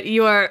joking, but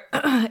you are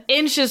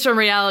inches from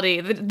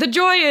reality. The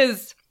joy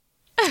is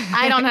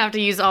I don't have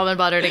to use almond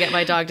butter to get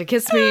my dog to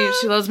kiss me.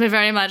 She loves me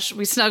very much.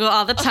 We snuggle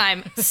all the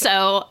time.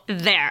 So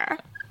there.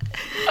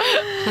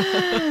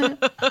 Oh,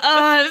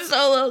 I'm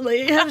so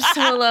lonely. I'm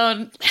so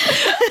alone.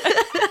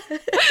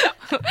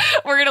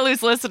 We're going to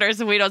lose listeners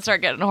if we don't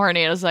start getting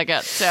horny in a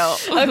second. So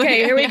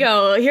okay, here we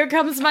go. Here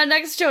comes my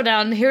next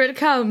showdown. Here it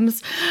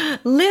comes.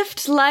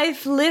 Lift,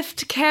 life,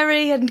 lift,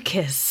 carry, and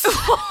kiss.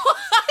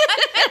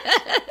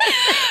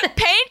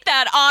 Paint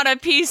that on a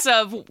piece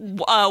of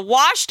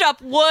washed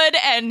up wood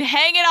and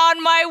hang it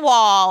on my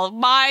wall.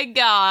 My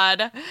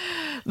God.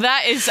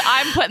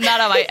 I'm putting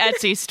that on my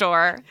Etsy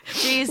store.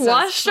 Jesus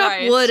Washed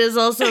Christ. up wood is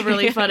also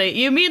really funny.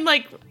 You mean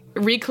like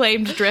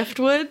reclaimed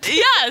driftwood?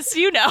 Yes,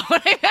 you know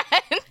what I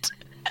meant.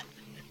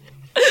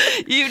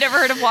 You've never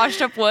heard of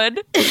washed up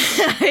wood?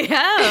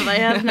 I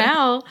have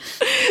now.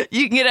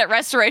 You can get it at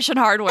Restoration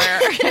Hardware.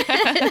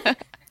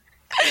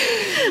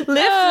 Lift,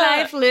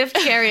 life, lift,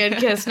 carry, and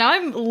kiss. Now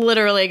I'm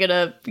literally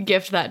gonna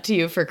gift that to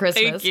you for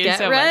Christmas. Thank you Get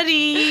so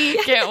ready.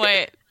 Much. Can't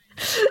wait.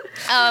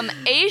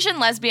 Asian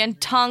lesbian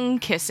tongue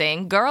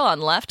kissing. Girl on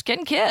left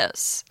can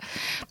kiss.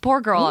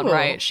 Poor girl on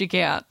right. She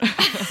can't.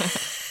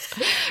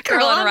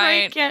 Girl on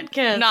right can't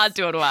kiss. Not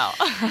doing well.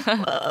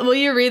 Will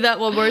you read that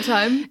one more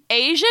time?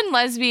 Asian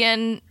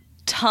lesbian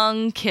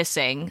tongue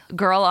kissing.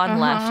 Girl on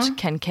left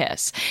can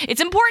kiss.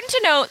 It's important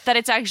to note that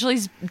it's actually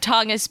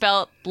tongue is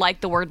spelled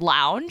like the word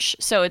lounge,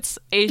 so it's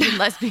Asian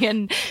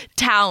lesbian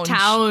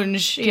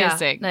tounge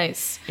kissing. Yeah,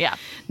 nice. Yeah.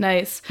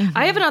 Nice. Mm-hmm.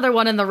 I have another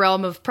one in the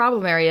realm of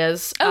problem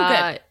areas. Oh,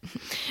 good.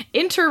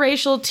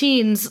 Interracial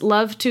teens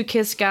love to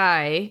kiss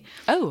guy.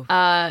 Oh.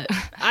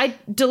 I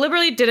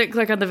deliberately didn't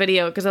click on the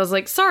video because I was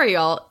like, sorry,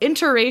 y'all.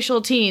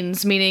 Interracial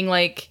teens, meaning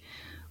like,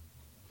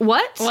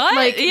 what?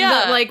 Like,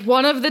 like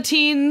one of the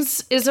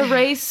teens is a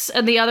race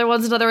and the other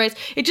one's another race.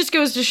 It just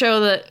goes to show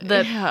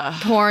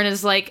that porn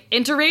is like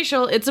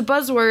interracial. It's a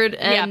buzzword.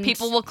 And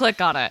people will click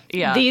on it.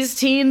 Yeah. These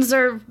teens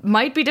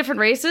might be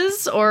different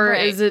races, or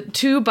is it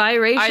two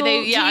biracial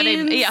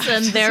teens?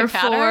 And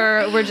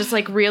therefore we're just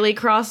like really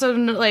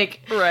crossing.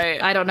 Like,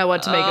 I don't know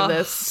what to make of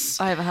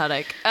this. I have a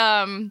headache.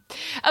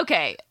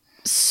 Okay.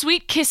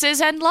 Sweet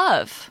kisses and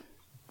love.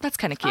 That's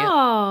kind of cute.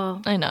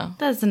 Oh, I know.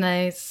 That's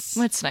nice.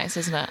 It's nice,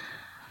 isn't it?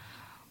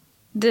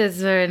 That's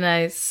very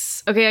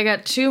nice. Okay, I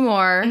got two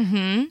more.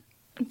 Mm-hmm.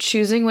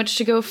 Choosing which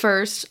to go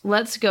first.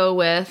 Let's go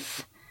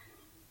with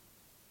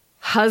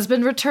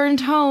husband returned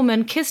home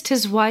and kissed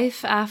his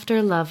wife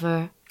after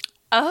lover.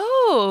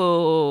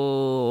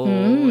 Oh,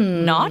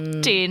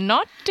 naughty.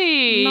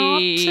 Naughty.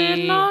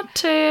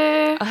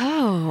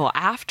 Oh,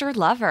 after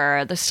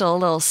lover. There's still a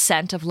little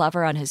scent of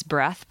lover on his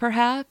breath,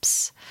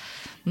 perhaps.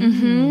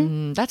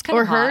 Mm-hmm. That's kind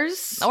of hot.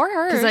 Hers.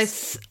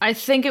 Because I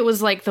think it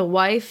was like the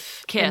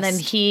wife kissed. And then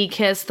he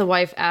kissed the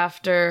wife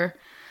after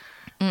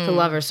the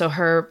lover. So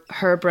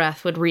her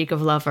breath would reek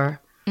of lover.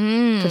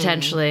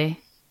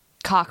 Potentially.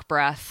 Cock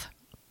breath.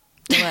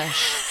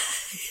 Delish.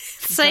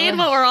 Saying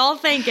what we're all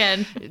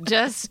thinking.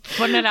 Just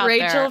putting it out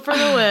Rachel there. for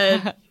the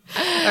win.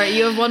 All right,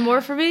 you have one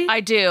more for me? I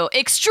do.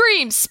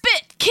 Extreme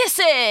spit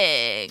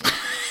kissing.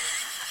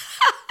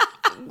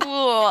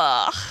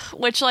 Ugh.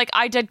 Which, like,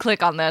 I did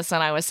click on this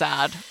and I was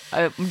sad.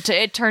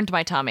 It turned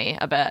my tummy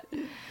a bit.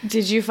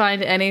 Did you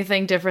find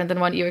anything different than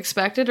what you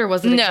expected, or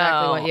was it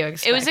exactly what you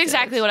expected? It was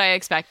exactly what I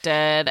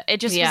expected. It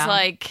just was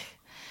like,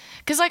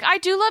 because, like, I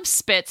do love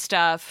spit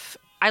stuff.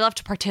 I love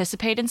to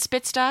participate in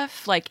spit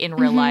stuff, like, in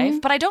real life,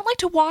 but I don't like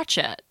to watch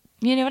it.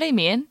 You know what I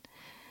mean?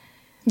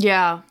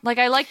 Yeah. Like,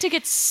 I like to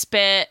get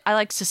spit. I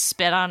like to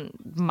spit on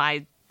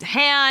my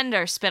hand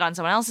or spit on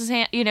someone else's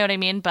hand. You know what I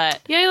mean?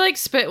 But yeah, I like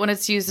spit when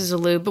it's used as a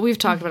lube, but we've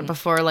talked about it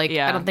before. Like,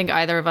 I don't think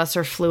either of us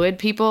are fluid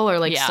people or,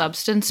 like,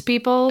 substance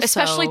people.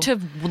 Especially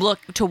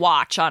to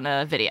watch on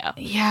a video.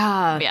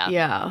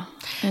 Yeah.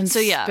 And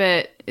so,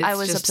 spit, it's I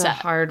was just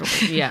upset. I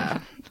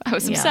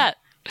was upset.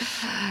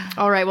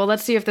 All right, well,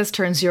 let's see if this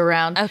turns you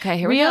around. Okay,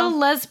 here we go. Real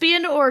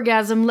lesbian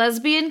orgasm,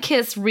 lesbian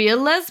kiss, real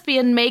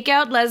lesbian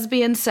makeout,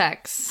 lesbian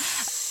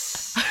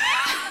sex.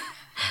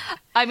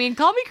 I mean,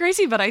 call me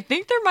crazy, but I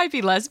think there might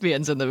be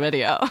lesbians in the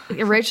video.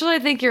 Rachel, I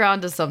think you're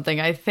onto something.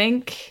 I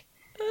think...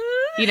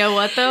 You know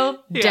what, though?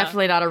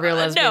 Definitely not a real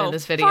lesbian in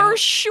this video. For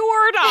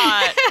sure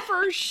not.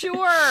 For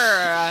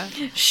sure.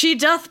 She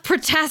doth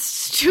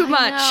protest too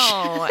much.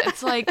 No,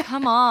 it's like,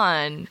 come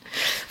on.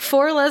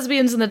 4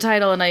 lesbians in the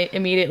title, and I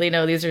immediately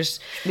know these are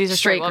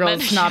straight girls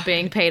women. not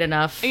being paid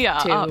enough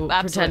to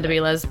pretend to be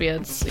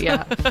lesbians.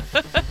 Yeah.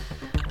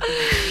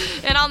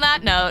 And on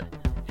that note,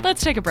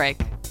 let's take a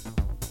break.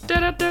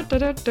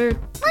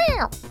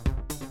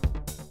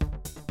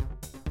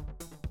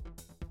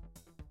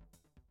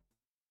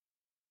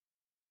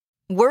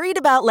 Worried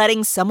about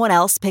letting someone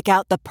else pick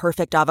out the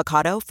perfect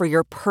avocado for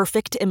your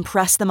perfect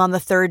impress them on the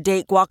third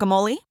date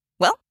guacamole?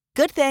 Well,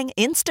 good thing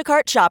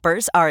Instacart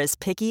shoppers are as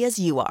picky as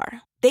you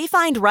are. They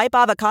find ripe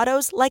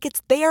avocados like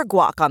it's their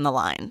guac on the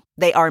line.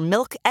 They are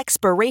milk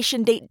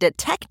expiration date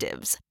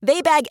detectives.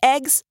 They bag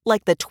eggs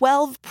like the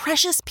 12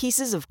 precious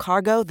pieces of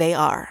cargo they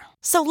are.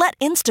 So let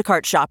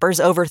Instacart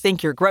shoppers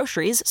overthink your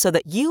groceries so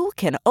that you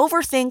can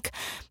overthink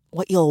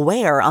what you'll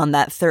wear on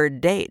that third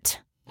date.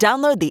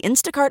 Download the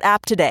Instacart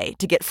app today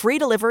to get free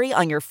delivery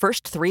on your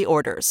first 3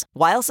 orders,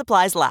 while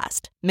supplies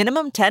last.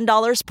 Minimum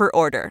 $10 per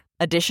order.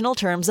 Additional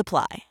terms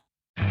apply.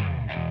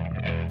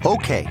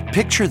 Okay,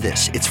 picture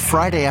this. It's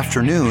Friday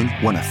afternoon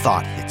when a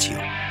thought hits you.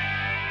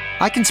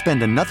 I can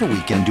spend another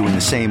weekend doing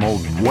the same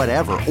old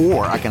whatever,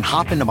 or I can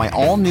hop into my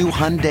all-new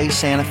Hyundai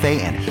Santa Fe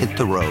and hit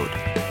the road.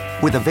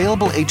 With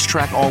available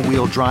H-Track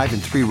all-wheel drive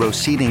and 3-row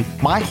seating,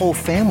 my whole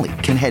family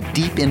can head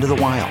deep into the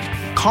wild.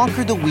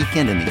 Conquer the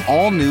weekend in the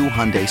all-new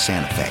Hyundai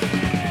Santa Fe.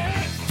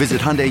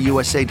 Visit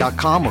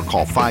HyundaiUSA.com or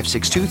call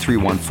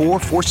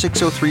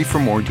 562-314-4603 for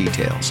more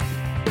details.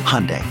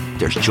 Hyundai,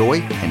 there's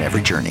joy in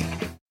every journey.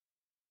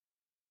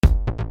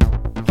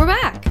 We're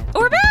back.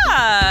 We're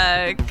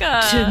back.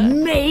 To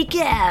make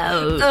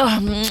out.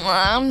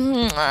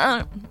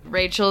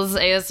 Rachel's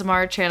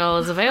ASMR channel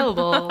is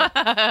available.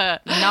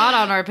 Not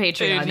on our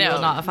Patreon. You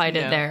will not find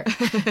it there.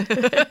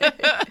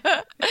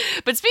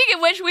 But speaking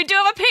of which, we do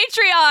have a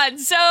Patreon,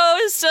 so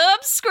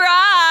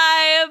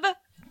subscribe.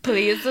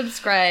 Please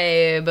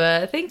subscribe.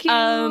 Thank you.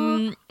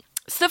 So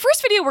the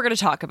first video we're going to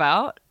talk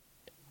about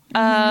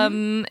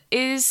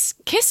is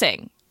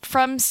kissing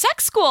from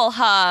Sex School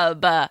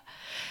Hub,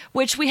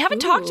 which we haven't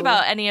talked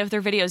about any of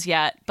their videos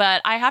yet,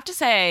 but I have to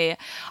say,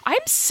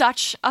 I'm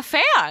such a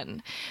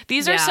fan.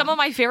 These are some of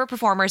my favorite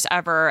performers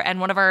ever, and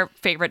one of our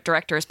favorite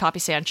directors, Poppy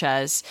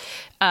Sanchez.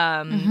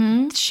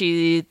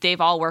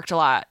 They've all worked a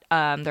lot.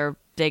 They're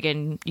big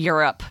in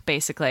Europe,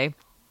 basically.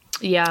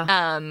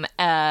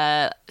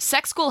 Yeah.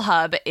 Sex School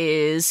Hub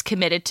is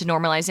committed to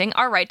normalizing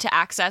our right to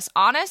access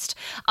honest,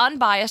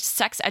 unbiased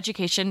sex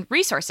education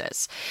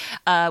resources.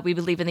 We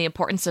believe in the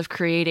importance of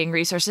creating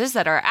resources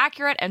that are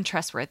accurate and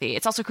trustworthy.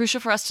 It's also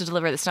crucial for us to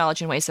deliver this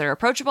knowledge in ways that are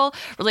approachable,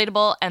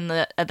 relatable, and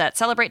that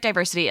celebrate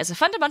diversity as a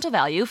fundamental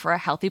value for a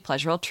healthy,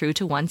 pleasurable, true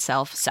to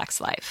oneself sex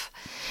life.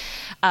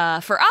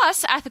 For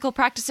us, ethical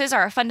practices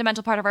are a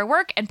fundamental part of our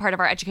work and part of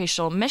our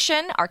educational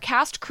mission. Our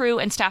cast, crew,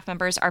 and staff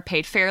members are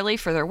paid fairly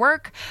for their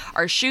work.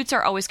 Our shoots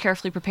are always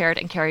carefully prepared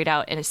and carried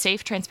out in a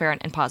safe,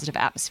 transparent, and positive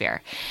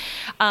atmosphere.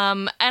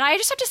 And I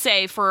just have to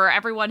say, for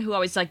everyone who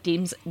always like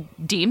DMs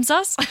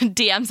us, asking,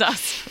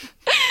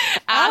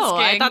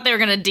 I thought they were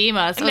going to deem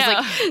us. I was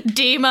like,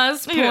 deem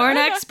us porn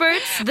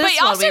experts? This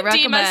but one we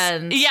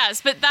recommend.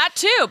 Yes, but that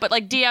too. But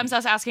like DMs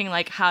us asking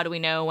like, how do we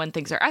know when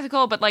things are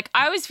ethical? But like,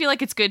 I always feel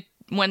like it's good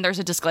when there's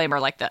a disclaimer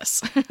like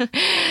this,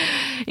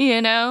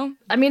 you know?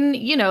 I mean,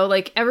 you know,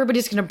 like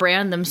everybody's going to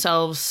brand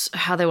themselves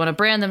how they want to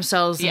brand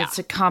themselves. And it's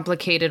a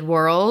complicated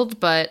world,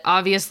 but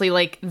obviously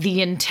like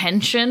the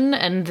intention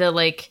and the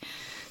like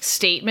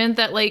statement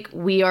that like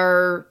we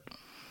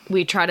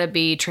try to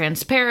be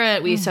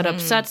transparent. We set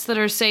up sets that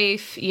are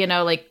safe, you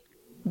know, like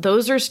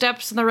those are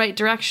steps in the right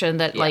direction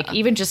that like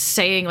even just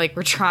saying like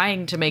we're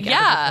trying to make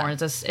ethical porn,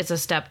 it's a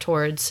step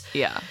towards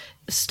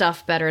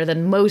stuff better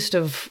than most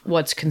of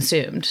what's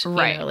consumed,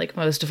 right? You know, like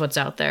most of what's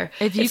out there.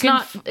 It's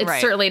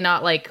certainly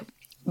not like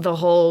the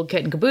whole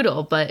kit and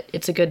caboodle, but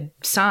it's a good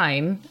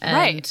sign. And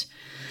right.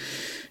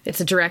 It's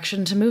a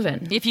direction to move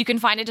in. If you can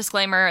find a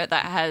disclaimer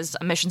that has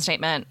a mission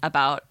statement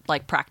about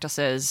like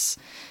practices,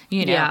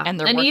 you know, and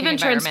their working even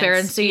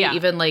transparency,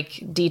 even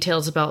like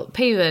details about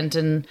payment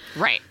and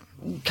right.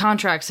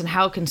 contracts and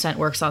how consent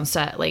works on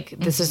set. Like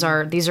these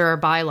are our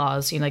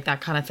bylaws, you know, like that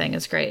kind of thing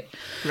is great.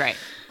 Right.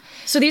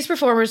 So these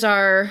performers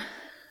are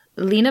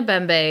Lena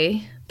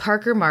Bembe,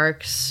 Parker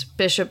Marks,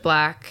 Bishop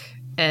Black,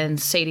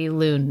 and Sadie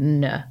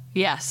Loon.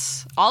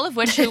 Yes. All of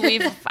which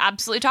we've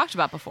absolutely talked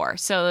about before.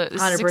 So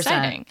this 100%. Is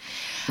exciting.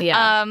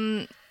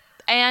 Yeah.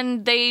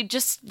 And they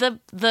just, the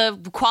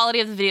quality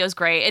of the video is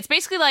great. It's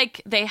basically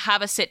like they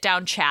have a sit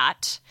down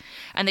chat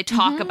and they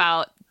talk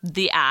about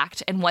the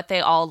act and what they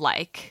all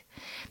like.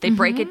 They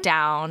break it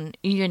down,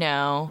 you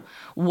know,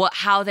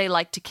 how they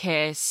like to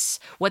kiss,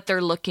 what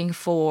they're looking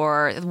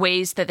for,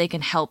 ways that they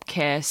can help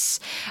kiss.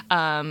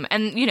 And,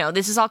 you know,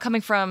 this is all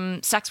coming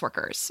from sex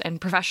workers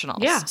and professionals.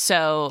 Yeah.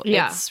 So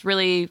it's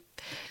really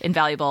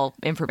invaluable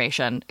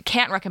information.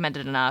 Can't recommend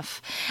it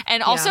enough.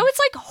 And also it's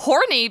like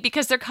horny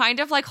because they're kind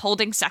of like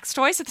holding sex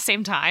toys at the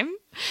same time,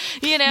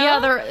 you know?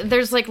 Yeah,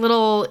 there's like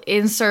little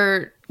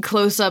insert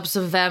close-ups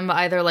of them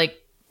either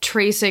like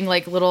tracing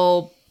like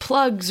little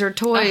plugs or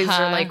toys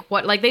or like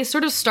what, like they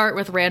sort of start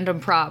with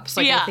random props.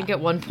 Like I think at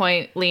one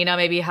point Lena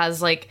maybe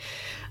has like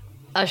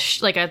a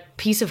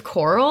piece of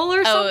coral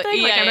or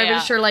something. Like I'm not even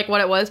sure like what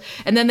it was.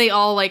 And then they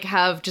all like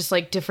have just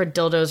like different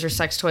dildos or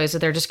sex toys that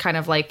they're just kind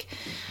of like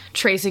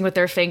tracing with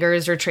their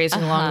fingers or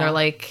tracing along their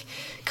like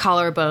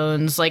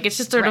collarbones. Like it's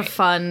just sort of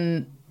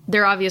fun.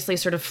 They're obviously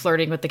sort of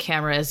flirting with the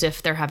camera as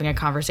if they're having a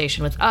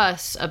conversation with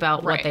us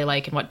about what they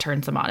like and what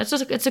turns them on.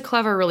 It's a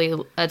clever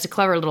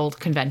little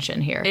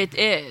convention here. It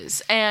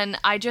is. And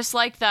I just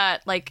like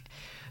that, like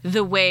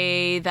the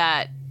way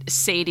that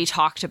Sadie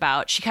talked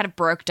about, she kind of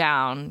broke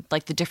down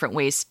like the different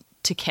ways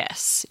to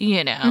kiss,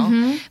 you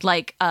know,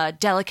 like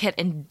delicate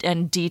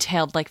and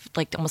detailed, like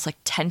almost like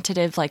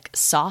tentative, like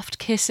soft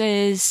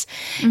kisses,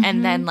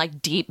 and then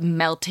like deep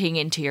melting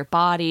into your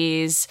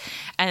bodies,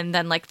 and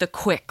then like the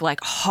quick,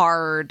 like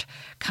hard,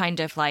 kind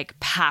of like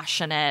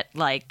passionate,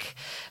 like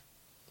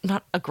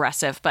not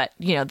aggressive, but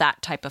you know,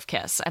 that type of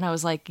kiss. And I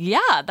was like,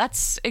 yeah,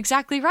 that's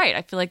exactly right.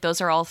 I feel like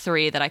those are all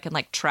three that I can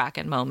like track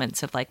in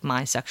moments of like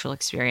my sexual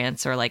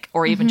experience, or like,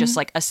 or even just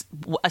like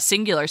a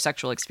singular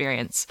sexual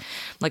experience,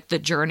 like the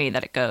journey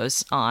that it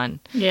goes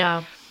on.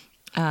 Yeah.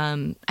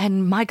 And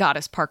my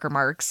goddess, Parker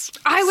Marks.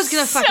 I was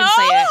gonna fucking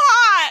say it.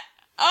 Hot!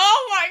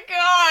 Oh my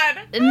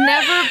god!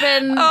 Never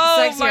been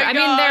sexier. I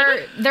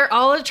mean, they're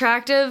all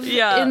attractive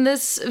in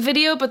this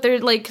video, but they're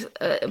like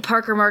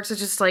Parker Marks is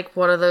just like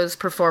one of those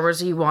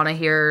performers you want to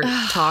hear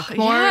talk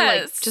more.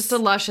 Yes. Like just a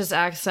luscious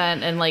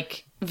accent and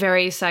like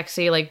very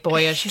sexy, like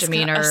boyish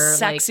demeanor, got a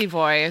sexy like,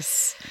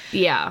 voice.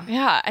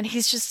 Yeah, and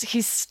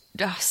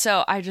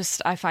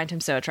I find him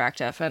so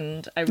attractive,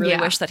 and I really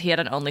wish that he had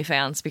an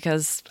OnlyFans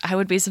because I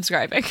would be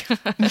subscribing.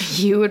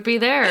 You would be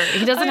there.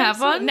 He doesn't have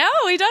one? No,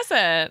 he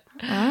doesn't.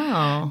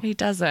 Oh. He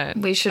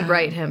doesn't. We should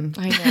write him.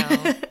 I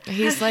know.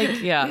 He's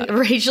like,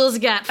 Rachel's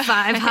got $5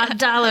 hot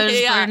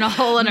burning a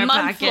hole in her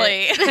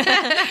monthly pocket.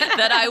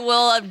 that I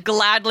will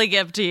gladly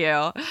give to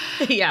you.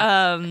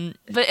 Yeah. And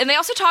they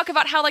also talk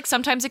about how like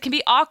sometimes it can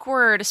be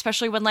awkward,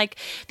 especially when like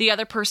the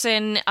other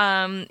person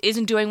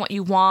isn't doing what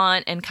you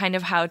want, and kind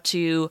of how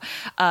to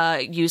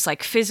use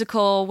like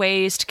physical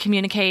ways to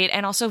communicate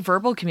and also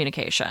verbal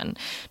communication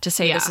to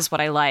say this is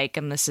what I like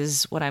and this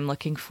is what I'm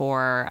looking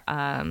for.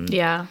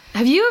 Yeah.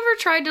 Have you ever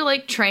tried to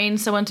like train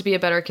someone to be a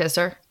better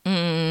kisser?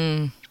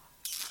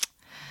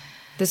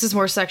 This is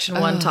more section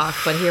 1 talk,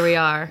 but here we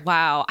are.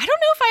 Wow. I don't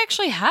know if I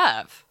actually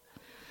have.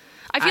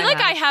 I feel like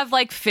I have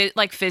like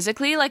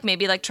physically, like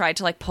maybe like tried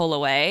to like pull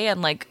away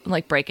and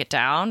like break it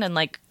down and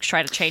like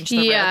try to change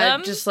the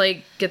rhythm. Just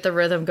like get the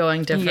rhythm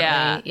going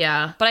differently.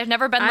 Yeah. But I've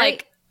never been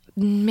like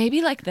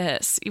maybe like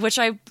this, which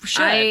I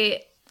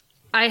should.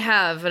 I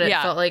have, and it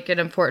felt like an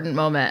important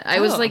moment. I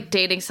was like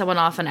dating someone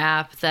off an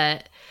app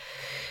that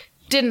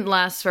didn't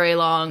last very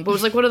long, but it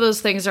was like one of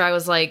those things where I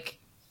was like,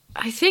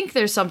 I think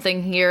there's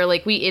something here.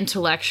 Like we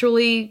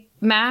intellectually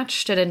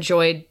matched and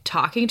enjoyed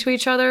talking to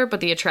each other, but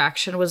the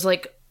attraction was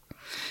like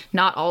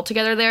not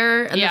altogether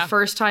there. And the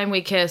first time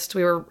we kissed,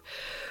 we were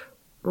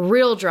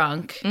real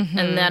drunk.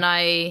 And then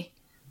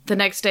the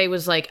next day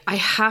was like, I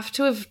have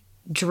to have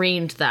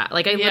dreamed that.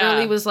 Like I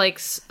literally was like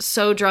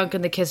so drunk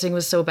and the kissing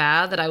was so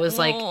bad that I was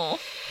like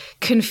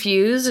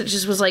confused. It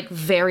just was like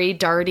very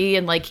darty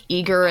and like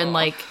eager and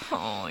like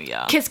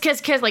kiss,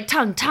 like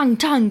tongue.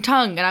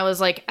 And I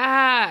was like,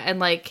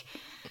 and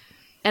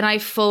I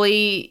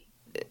fully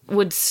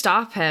would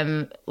stop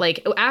him.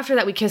 Like after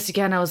that we kissed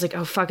again, I was like,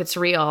 oh fuck, it's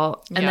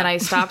real. And then I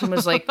stopped and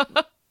was like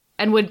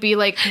and would be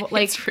like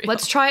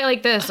let's try it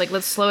like this, like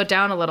let's slow it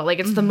down a little. Like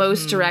it's the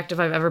most directive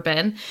I've ever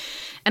been.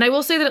 And I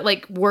will say that it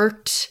like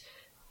worked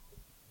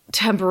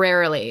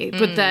temporarily,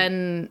 but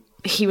then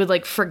he would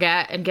like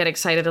forget and get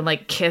excited and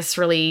like kiss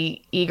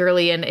really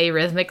eagerly and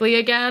arrhythmically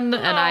again.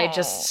 And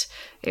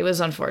it was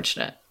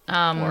unfortunate.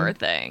 Poor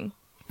thing.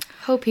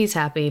 Hope he's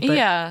happy.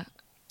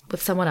 But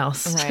with someone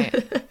else.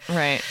 Right.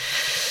 Right.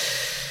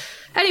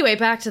 Anyway,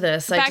 back to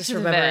this. Back I just to the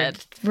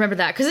remember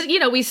that. Because,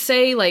 we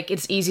say, like,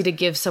 it's easy to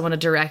give someone a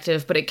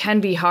directive, but it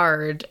can be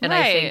hard. And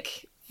I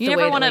think you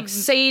never want to...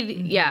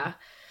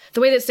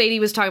 the way that Sadie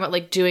was talking about,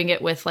 like, doing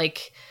it with,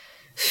 like,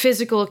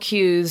 physical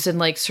cues and,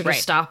 like, sort of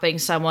stopping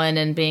someone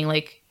and being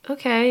like,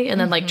 okay, and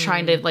then, like,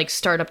 trying to, like,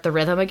 start up the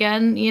rhythm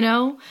again,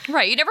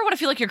 Right. You never want to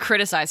feel like you're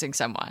criticizing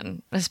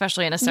someone,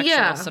 especially in a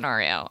sexual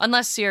scenario,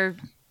 unless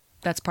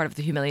that's part of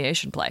the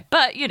humiliation play.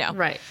 But,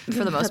 right.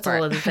 For the most part. That's a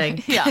whole other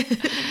thing. Yeah.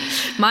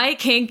 My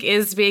kink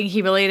is being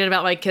humiliated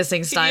about my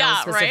kissing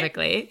style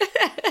specifically.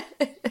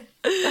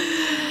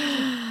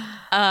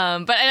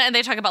 Right? But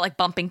they talk about, like,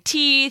 bumping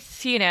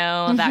teeth,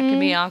 that can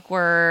be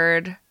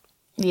awkward.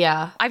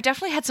 Yeah. I've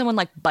definitely had someone,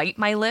 like, bite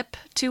my lip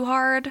too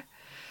hard.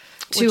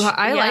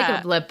 I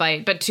like a lip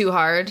bite, but too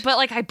hard. But,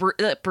 like, I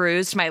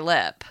bruised my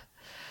lip.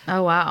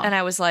 Oh, wow. And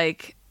I was,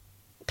 like,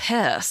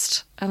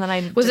 pissed. And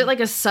then Was it like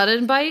a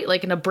sudden bite?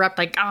 Like an abrupt,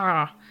 like,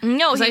 ah?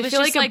 No, I feel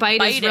like a bite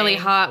biting. is really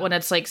hot when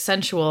it's, like,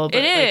 sensual.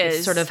 But it is.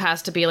 It sort of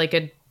has to be, like,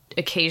 a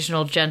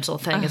occasional gentle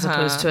thing as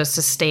opposed to a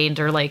sustained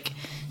or, like,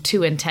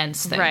 too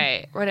intense thing.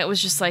 Right. When it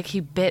was just, like,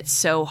 he bit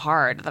so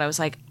hard that I was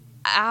like,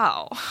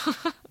 ow.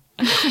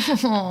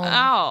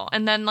 Ow.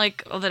 And then,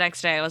 like, the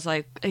next day I was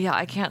like, yeah,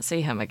 I can't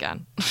see him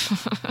again.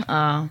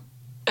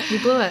 You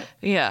blew it.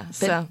 Yeah.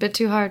 Bit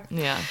too hard.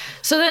 Yeah.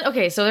 So then,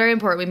 okay, so very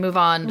important. We move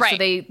on.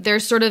 Right. So they're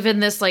sort of in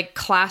this, like,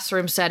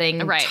 classroom setting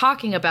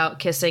talking about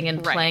kissing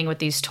and playing with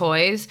these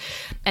toys.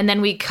 And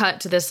then we cut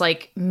to this,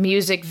 like,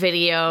 music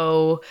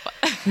video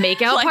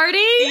makeout party.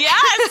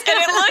 Yes. And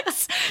it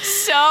looks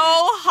so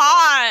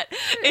hot.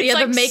 It's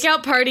the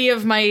makeout party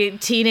of my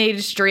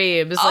teenage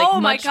dreams. Like,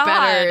 much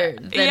better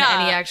than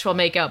any actual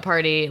makeout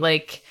party.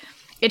 Like...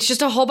 It's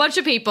just a whole bunch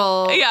of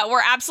people. Yeah,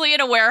 we're absolutely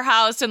in a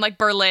warehouse in, like,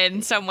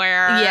 Berlin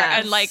somewhere. Yes,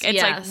 and, like,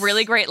 it's, like,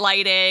 really great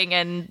lighting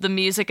and the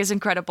music is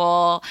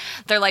incredible.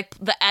 They're, like,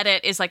 the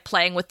edit is, like,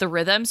 playing with the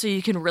rhythm so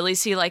you can really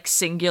see, like,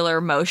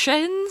 singular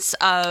motions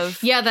of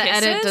the kisses.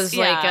 edit does,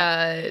 like,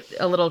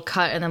 a little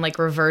cut and then, like,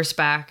 reverse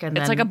back and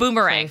it's then like a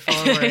boomerang.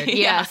 Forward.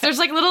 Yes, there's,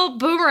 like, little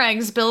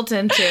boomerangs built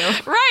into.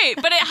 Right,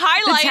 but it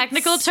highlights... The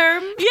technical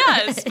term?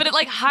 Yes, but it,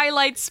 like,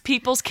 highlights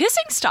people's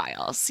kissing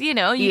styles, You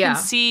can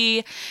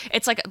see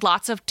it's, like,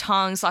 lots of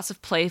tongues, lots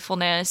of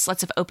playfulness,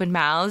 lots of open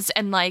mouths,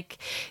 and, like,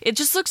 it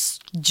just looks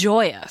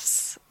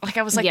joyous. Like,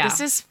 I was like, this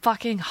is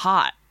fucking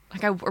hot.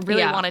 Like, I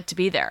really wanted to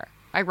be there.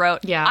 I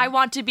wrote, I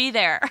want to be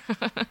there.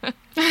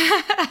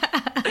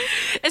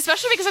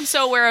 Especially because I'm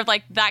so aware of,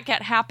 like, that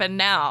can't happen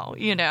now,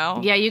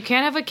 Yeah, you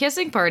can't have a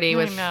kissing party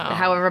with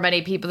however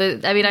many people.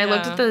 I mean, I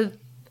looked at the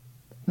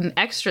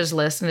extras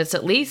list, and it's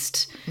at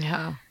least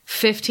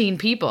 15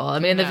 people. I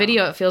mean, in the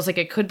video, it feels like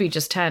it could be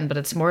just 10, but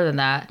it's more than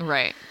that.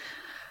 Right.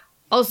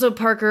 Also,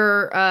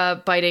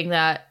 Parker biting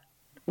that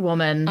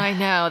woman. I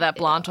know, that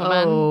blonde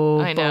woman. Oh,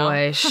 I know.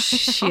 Boy.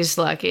 She's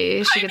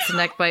lucky. She gets a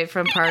neck bite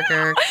from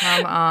Parker.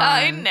 Come on.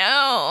 I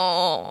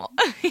know.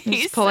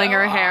 He's pulling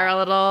her hair a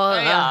little.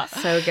 Yeah.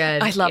 Oh, so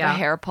good. I love a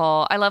hair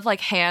pull. I love, like,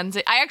 hands.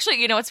 I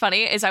actually, what's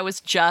funny is I was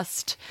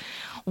just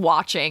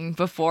watching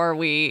before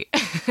we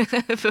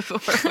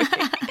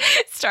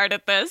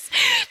started this,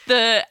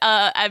 the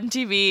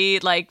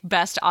MTV, like,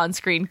 Best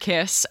On-Screen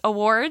Kiss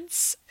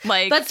Awards.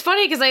 Like, that's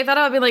funny because I thought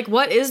I would be like,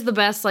 what is the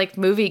best, like,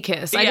 movie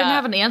kiss? I didn't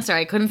have an answer.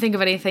 I couldn't think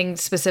of anything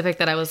specific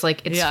that I was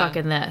like, it's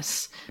fucking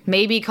this.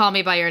 Maybe Call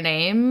Me by Your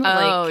Name.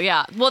 Oh, like,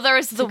 yeah. Well, there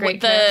was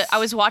the I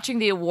was watching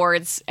the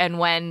awards, and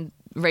when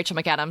Rachel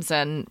McAdams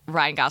and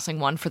Ryan Gosling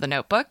won for The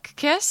Notebook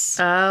kiss.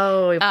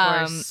 Oh, of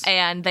course.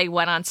 And they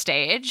went on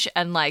stage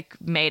and, like,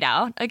 made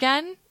out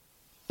again.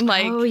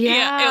 Like, oh,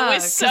 yeah. It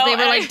was so... they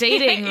were, like,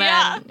 dating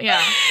then.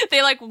 Yeah.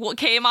 They, like,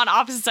 came on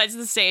opposite sides of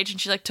the stage, and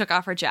she, like, took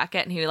off her jacket,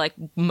 and he, like,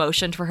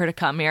 motioned for her to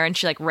come here, and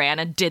she, like, ran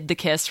and did the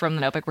kiss from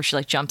The Notebook where she,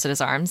 like, jumps in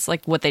his arms,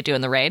 like what they do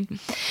in The Raid.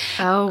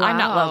 Oh, wow. I'm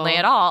not lonely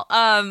at all.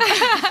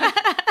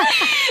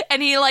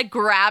 And he, like,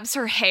 grabs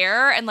her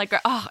hair, and, like,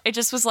 it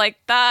just was like,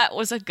 that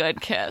was a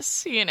good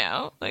kiss,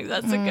 Like,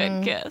 that's a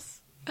good kiss.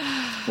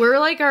 We're,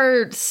 like,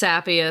 our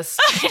sappiest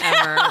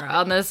ever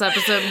on this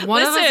episode.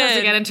 One of us has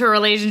to get into a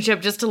relationship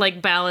just to,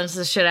 like, balance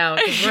this shit out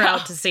because we're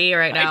out to sea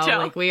right now.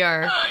 Like, we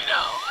are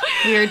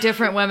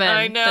different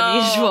women than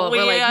usual.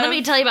 We're like, let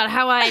me tell you about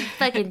how I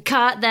fucking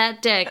caught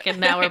that dick, and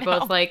now we're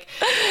both like,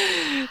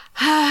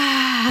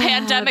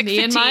 pandemic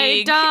me fatigue. And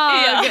my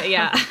dog.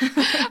 Yeah.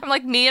 I'm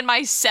like, me and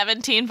my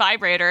 17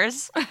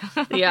 vibrators.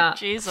 Yeah.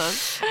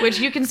 Jesus. Which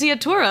you can see a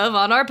tour of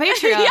on our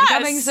Patreon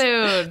coming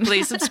soon.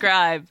 Please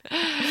subscribe.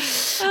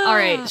 All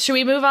right. Should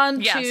we move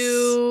on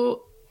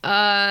to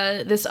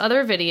this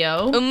other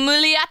video?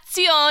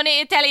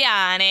 Umiliazioni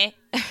Italiane.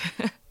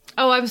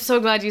 Oh, I'm so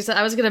glad you said.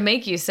 I was going to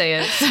make you say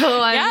it,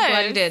 so I'm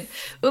glad you did.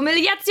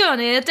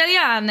 Umiliazioni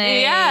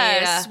Italiane.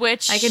 Yes,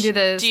 which I can do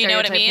the do you know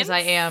what it means? I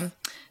am.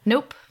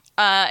 Nope.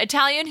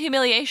 Italian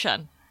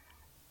humiliation.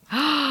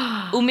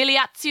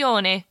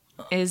 Umiliazione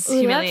is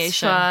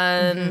humiliation.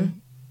 That's fun. Mm-hmm.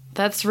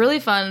 That's really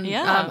fun.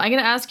 Yeah. I'm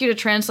going to ask you to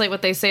translate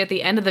what they say at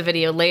the end of the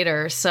video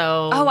later.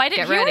 So I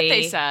didn't hear what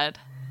they said.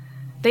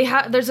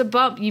 there's a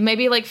bump. You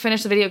maybe like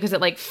finish the video because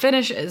it like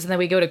finishes and then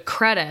we go to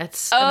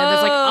credits and then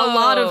there's like a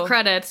lot of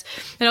credits.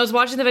 And I was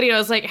watching the video. I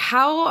was like,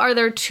 how are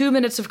there 2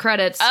 minutes of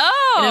credits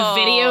in a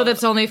video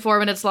that's only 4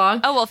 minutes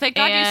long? Oh, well, thank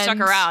God you stuck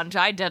around.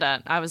 I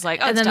didn't. I was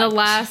like, oh, and then done.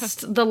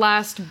 the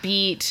last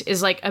beat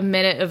is like a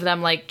minute of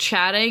them like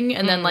chatting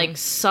and then like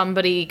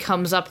somebody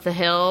comes up the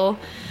hill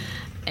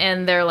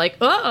and they're like,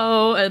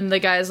 uh-oh, and the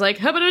guy's like,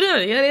 how about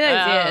it?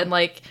 Yeah, and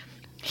like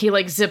he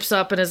like zips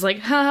up and is like,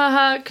 ha ha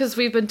ha, because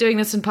we've been doing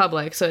this in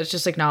public. So it's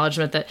just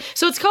acknowledgement that.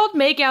 So it's called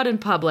Make Out in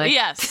Public.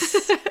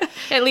 Yes.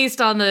 At least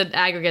on the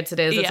aggregates it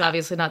is. It's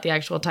obviously not the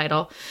actual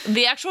title.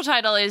 The actual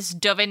title is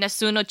Dove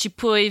nessuno ci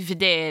può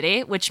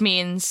vedere, which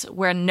means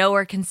where no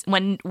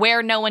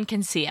one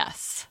can see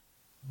us.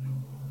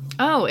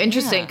 Oh,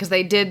 interesting, because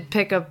they did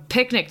pick a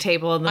picnic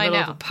table in the middle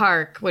of a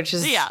park, which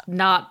is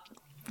not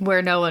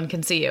where no one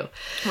can see you.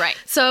 Right.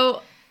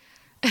 So...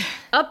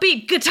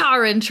 upbeat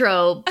guitar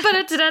intro, and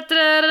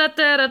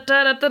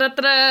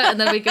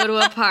then we go to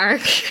a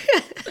park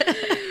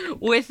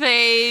with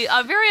a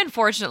very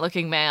unfortunate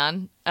looking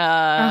man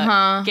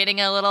getting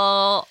a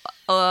little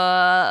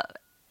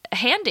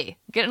handy,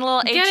 getting a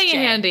little HJ. Getting a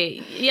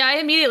handy. Yeah, I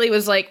immediately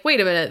was like, wait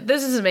a minute,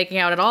 this isn't making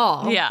out at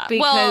all. Yeah,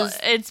 because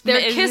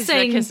they're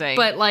kissing, kissing,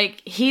 but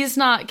like he's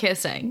not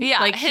kissing. Yeah,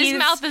 like his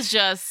mouth is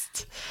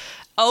just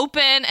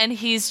open and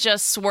he's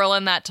just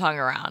swirling that tongue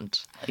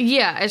around.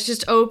 Yeah, it's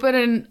just open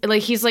and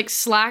like he's like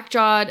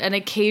slack-jawed and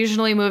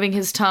occasionally moving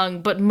his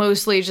tongue, but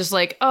mostly just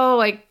like, oh,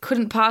 I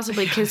couldn't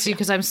possibly kiss you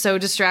because I'm so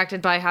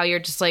distracted by how you're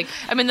just like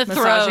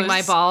massaging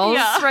my balls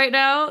right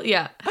now.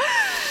 Yeah.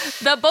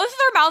 Both of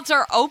their mouths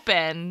are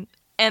open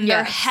and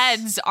their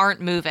heads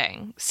aren't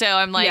moving. So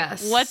I'm like,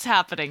 what's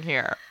happening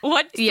here?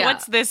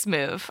 What's this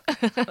move?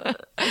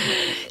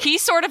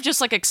 He's sort of just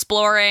like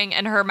exploring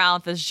and her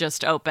mouth is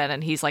just open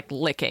and he's like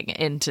licking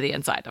into the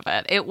inside of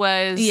it. It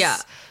was...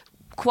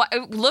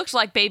 it looked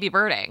like baby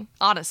birding,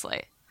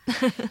 honestly.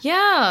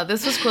 Yeah,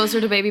 this was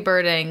closer to baby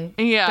birding.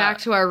 Yeah. Back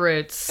to our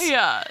roots.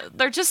 Yeah.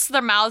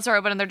 Their mouths are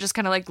open and they're just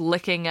kind of like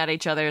licking at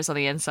each other's on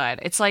the inside.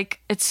 It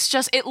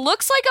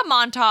looks like a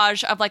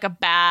montage of like a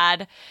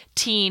bad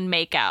teen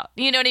makeout.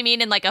 You know what I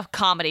mean? In like a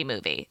comedy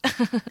movie.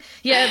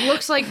 Yeah, it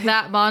looks like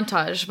that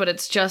montage, but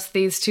it's just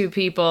these two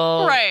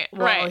people.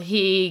 While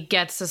he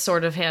gets a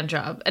sort of hand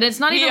job. And it's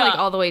not even like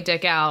all the way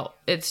dick out.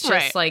 It's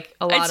just like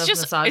a lot of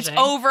massaging.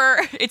 It's over.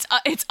 It's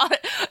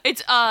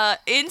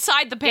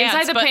inside the pants.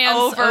 Inside the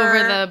pants,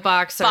 over the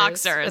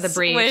boxers or the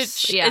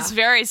briefs, which is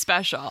very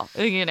special.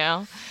 You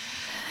know.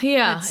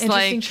 Yeah, it's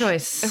interesting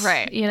choice.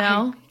 Right. You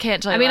know, I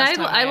can't tell you.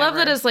 I love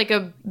that as like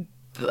a.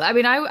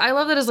 I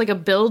love that as like a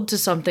build to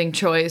something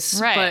choice.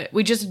 Right. But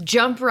we just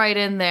jump right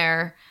in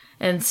there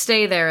and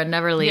stay there and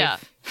never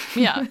leave.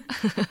 Yeah.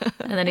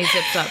 And then he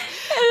zips up.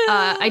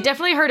 I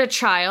definitely heard a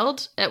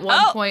child at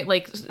one point,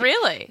 like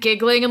really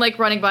giggling and like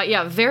running by.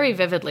 Yeah, very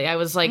vividly. I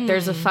was like,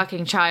 "There's a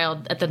fucking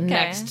child at the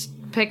next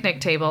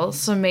picnic table."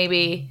 So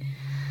maybe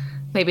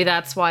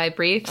that's why it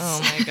briefs. Oh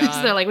my god!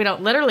 So they're like, we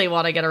don't literally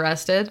want to get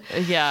arrested.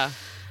 Yeah.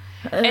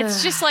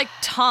 It's just like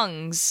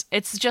tongues.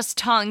 It's just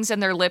tongues,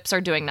 and their lips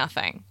are doing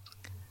nothing.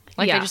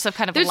 Like they just have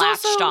kind of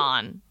latched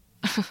on.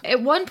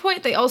 At one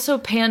point, they also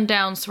pan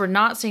down, so we're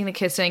not seeing the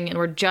kissing, and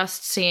we're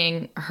just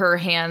seeing her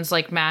hands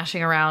like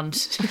mashing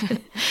around.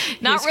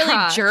 Not really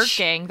crotch.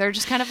 jerking. They're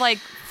just kind of like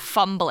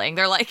fumbling.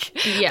 They're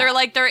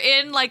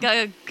in like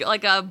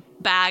a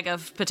bag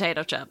of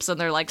potato chips, and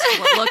they're like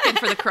looking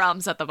for the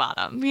crumbs at the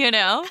bottom. You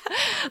know,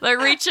 they're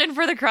reaching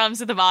for the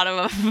crumbs at the bottom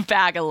of a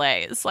bag of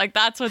Lay's. Like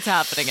that's what's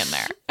happening in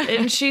there.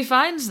 And she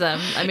finds them.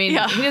 I mean,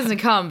 he doesn't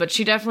come, but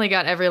she definitely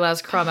got every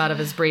last crumb out of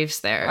his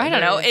briefs there. I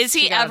don't know. Is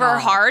he ever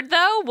hard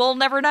though? We'll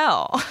never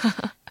know.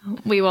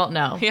 We won't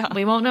know. Yeah.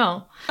 We won't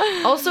know.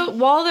 Also,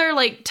 while they're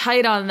like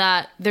tight on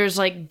that, there's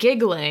like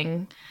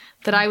giggling.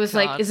 That I was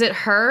like, is it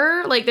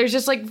her? Like, there's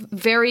just like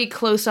very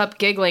close up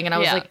giggling. And I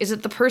was like, is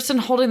it the person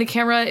holding the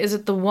camera? Is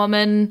it the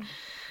woman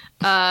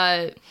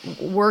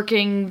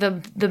working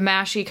the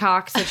mashy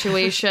cock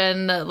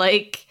situation?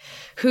 Like,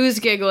 who's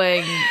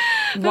giggling?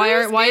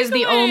 Why is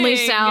the only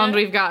sound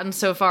we've gotten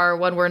so far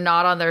when we're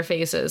not on their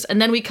faces?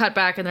 And then we cut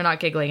back and they're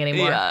not giggling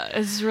anymore. Yeah,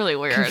 it's really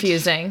weird.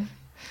 Confusing.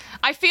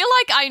 I feel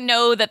like I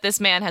know that this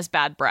man has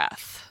bad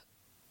breath.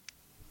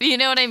 You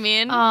know what I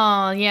mean?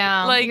 Oh,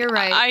 yeah. Like, you're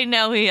right. I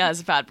know he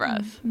has bad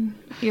breath.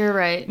 You're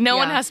right. No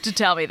one has to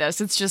tell me this.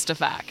 It's just a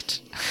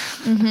fact.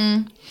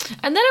 Mm-hmm.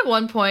 And then at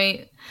one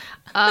point,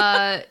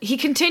 he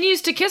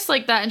continues to kiss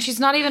like that, and she's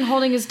not even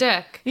holding his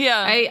dick.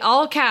 Yeah.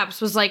 All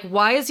caps was like,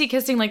 why is he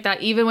kissing like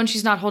that even when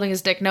she's not holding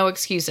his dick? No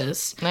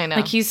excuses. I know.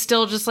 Like, he's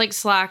still just like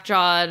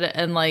slack-jawed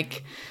and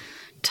like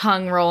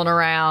tongue rolling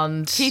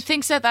around. He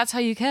thinks that that's how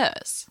you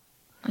kiss.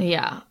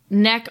 Yeah.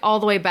 Neck all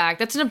the way back.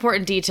 That's an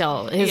important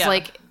detail. His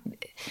like...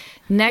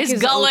 neck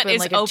his gullet open, is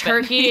like open.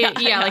 A turkey.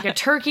 Like a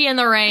turkey in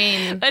the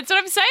rain. That's what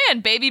I'm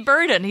saying. Baby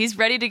burden. He's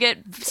ready to get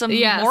some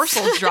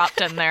morsels dropped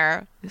in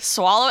there.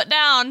 Swallow it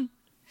down.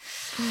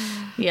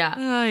 Yeah.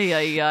 Ay,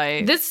 ay,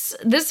 ay. This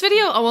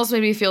video almost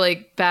made me feel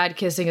like bad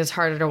kissing is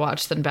harder to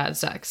watch than bad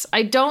sex.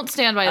 I don't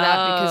stand by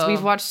that because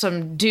we've watched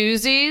some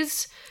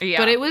doozies,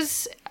 but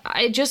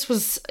it just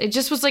was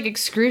like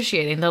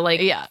excruciating.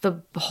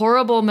 The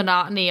horrible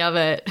monotony of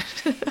it.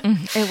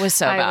 It was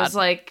so bad. I was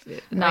like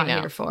not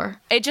here for.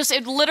 It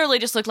literally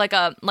just looked like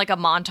a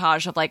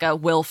montage of like a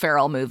Will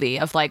Ferrell movie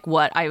of like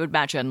what I would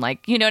imagine,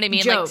 like, you know what I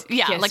mean? Joke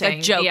kissing. Like a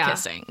joke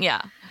kissing.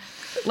 Yeah.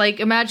 Like,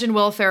 imagine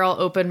Will Ferrell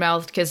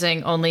open-mouthed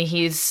kissing, only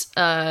he's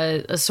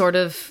a sort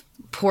of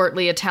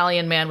portly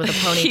Italian man with a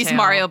ponytail. He's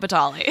Mario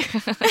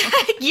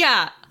Batali.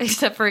 Yeah,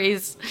 except for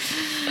he's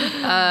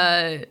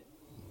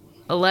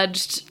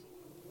alleged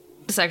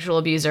sexual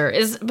abuser.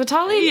 Is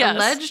Batali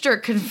alleged or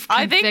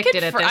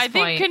convicted at this point? I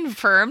think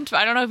confirmed.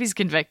 I don't know if he's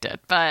convicted,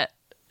 but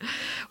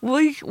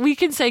we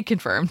can say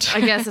confirmed.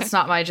 I guess it's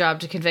not my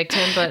job to convict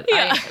him, but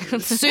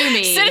sue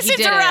me.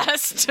 Citizen's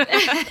arrest.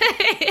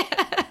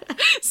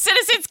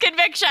 Citizen's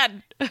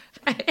conviction.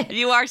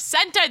 You are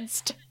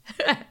sentenced.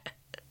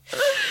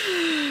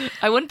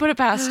 I wouldn't put it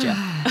past you.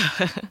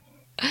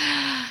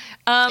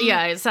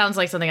 Yeah, it sounds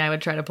like something I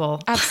would try to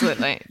pull.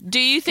 Absolutely. Do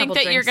you think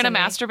that you're going to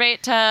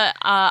masturbate to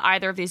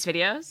either of these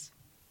videos?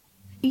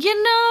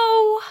 You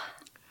know,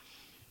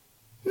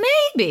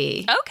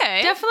 maybe.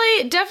 Okay.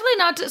 Definitely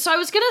not. So I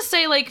was going to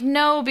say, like,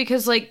 no,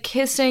 because, like,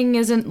 kissing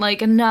isn't,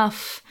 like,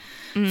 enough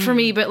for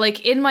me. But,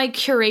 like, in my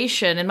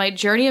curation, in my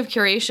journey of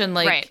curation,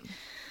 like,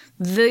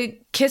 the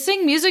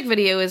kissing music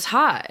video is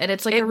hot. And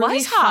it's, like, a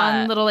really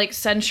fun little, like,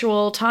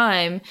 sensual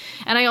time.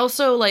 And I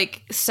also,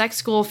 like, sex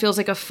school feels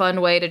like a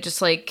fun way to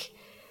just, like,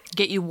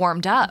 get you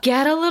warmed up.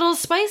 Get a little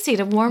spicy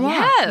to warm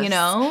up, you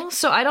know?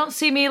 So I don't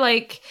see me,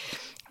 like,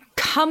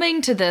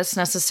 coming to this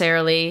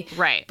necessarily.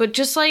 Right. But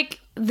just, like,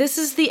 this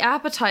is the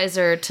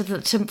appetizer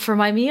for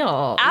my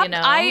meal, you know?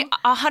 I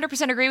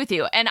 100% agree with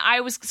you. And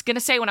I was going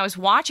to say, when I was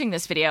watching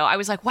this video, I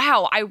was like,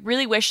 wow, I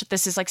really wish that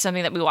this is like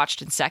something that we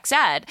watched in sex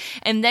ed.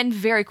 And then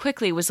very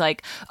quickly was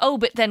like, oh,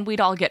 but then we'd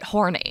all get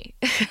horny.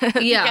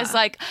 Yeah. Because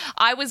like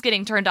I was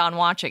getting turned on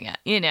watching it,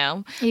 you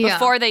know,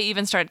 before they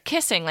even started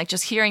kissing, like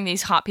just hearing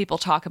these hot people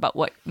talk about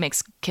what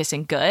makes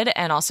kissing good,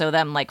 and also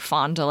them like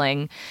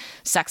fondling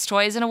sex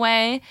toys in a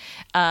way,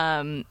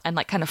 and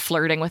like kind of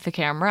flirting with the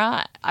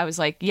camera. I was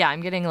like, yeah,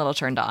 I'm getting a little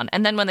turned on.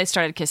 And then when they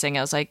started kissing,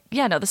 I was like,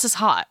 yeah, no, this is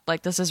hot.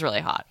 Like, this is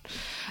really hot.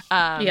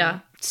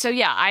 So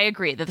yeah, I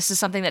agree that this is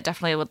something that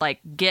definitely would like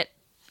get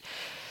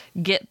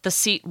the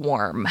seat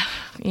warm,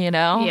 you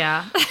know?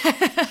 Yeah.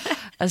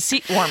 A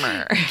seat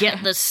warmer.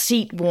 Get the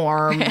seat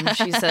warm,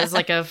 she says,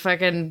 like a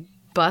fucking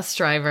bus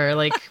driver.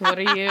 Like, what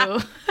are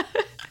you?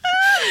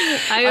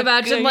 I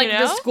imagine like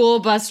the school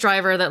bus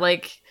driver that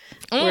like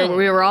we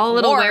were all a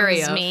little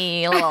wary of.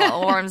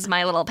 Warms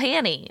my little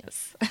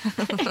panties.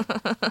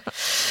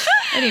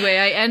 Anyway,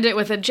 I end it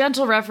with a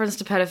gentle reference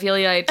to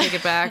pedophilia. I take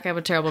it back. I'm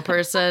a terrible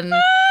person.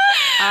 But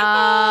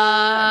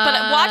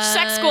watch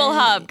Sex School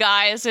Hub,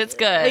 guys. It's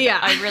good. Yeah.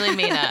 I really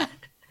mean it.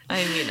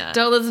 I mean it.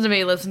 Don't listen to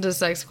me. Listen to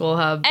Sex School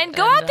Hub. And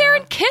go out there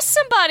and kiss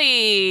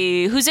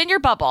somebody who's in your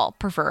bubble,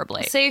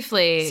 preferably.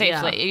 Safely.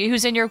 Yeah.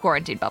 Who's in your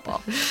quarantine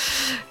bubble.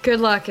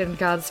 Good luck and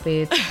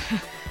Godspeed.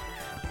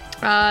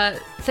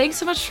 Thanks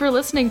so much for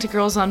listening to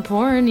Girls on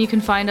Porn. You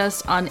can find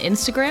us on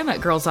Instagram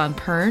at Girls on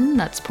Porn.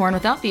 That's porn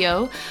without the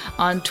O.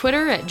 On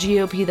Twitter at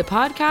GOP the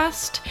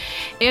podcast.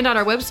 And on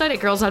our website at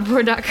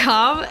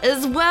girlsonporn.com,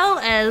 as well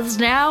as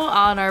now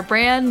on our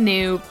brand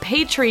new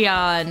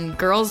Patreon,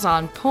 Girls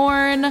on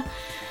Porn.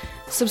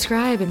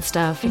 Subscribe and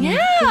stuff.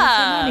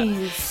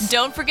 And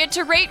don't forget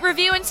to rate,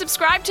 review, and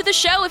subscribe to the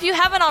show if you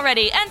haven't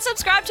already. And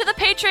subscribe to the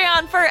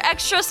Patreon for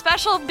extra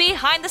special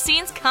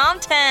behind-the-scenes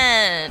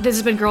content. This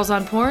has been Girls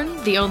on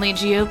Porn, the only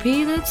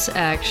GOP that's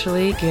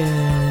actually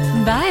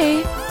good.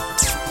 Bye.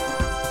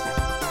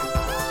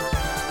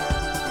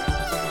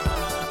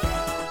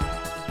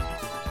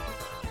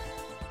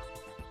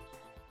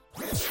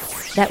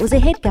 That was a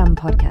HeadGum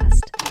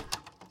podcast.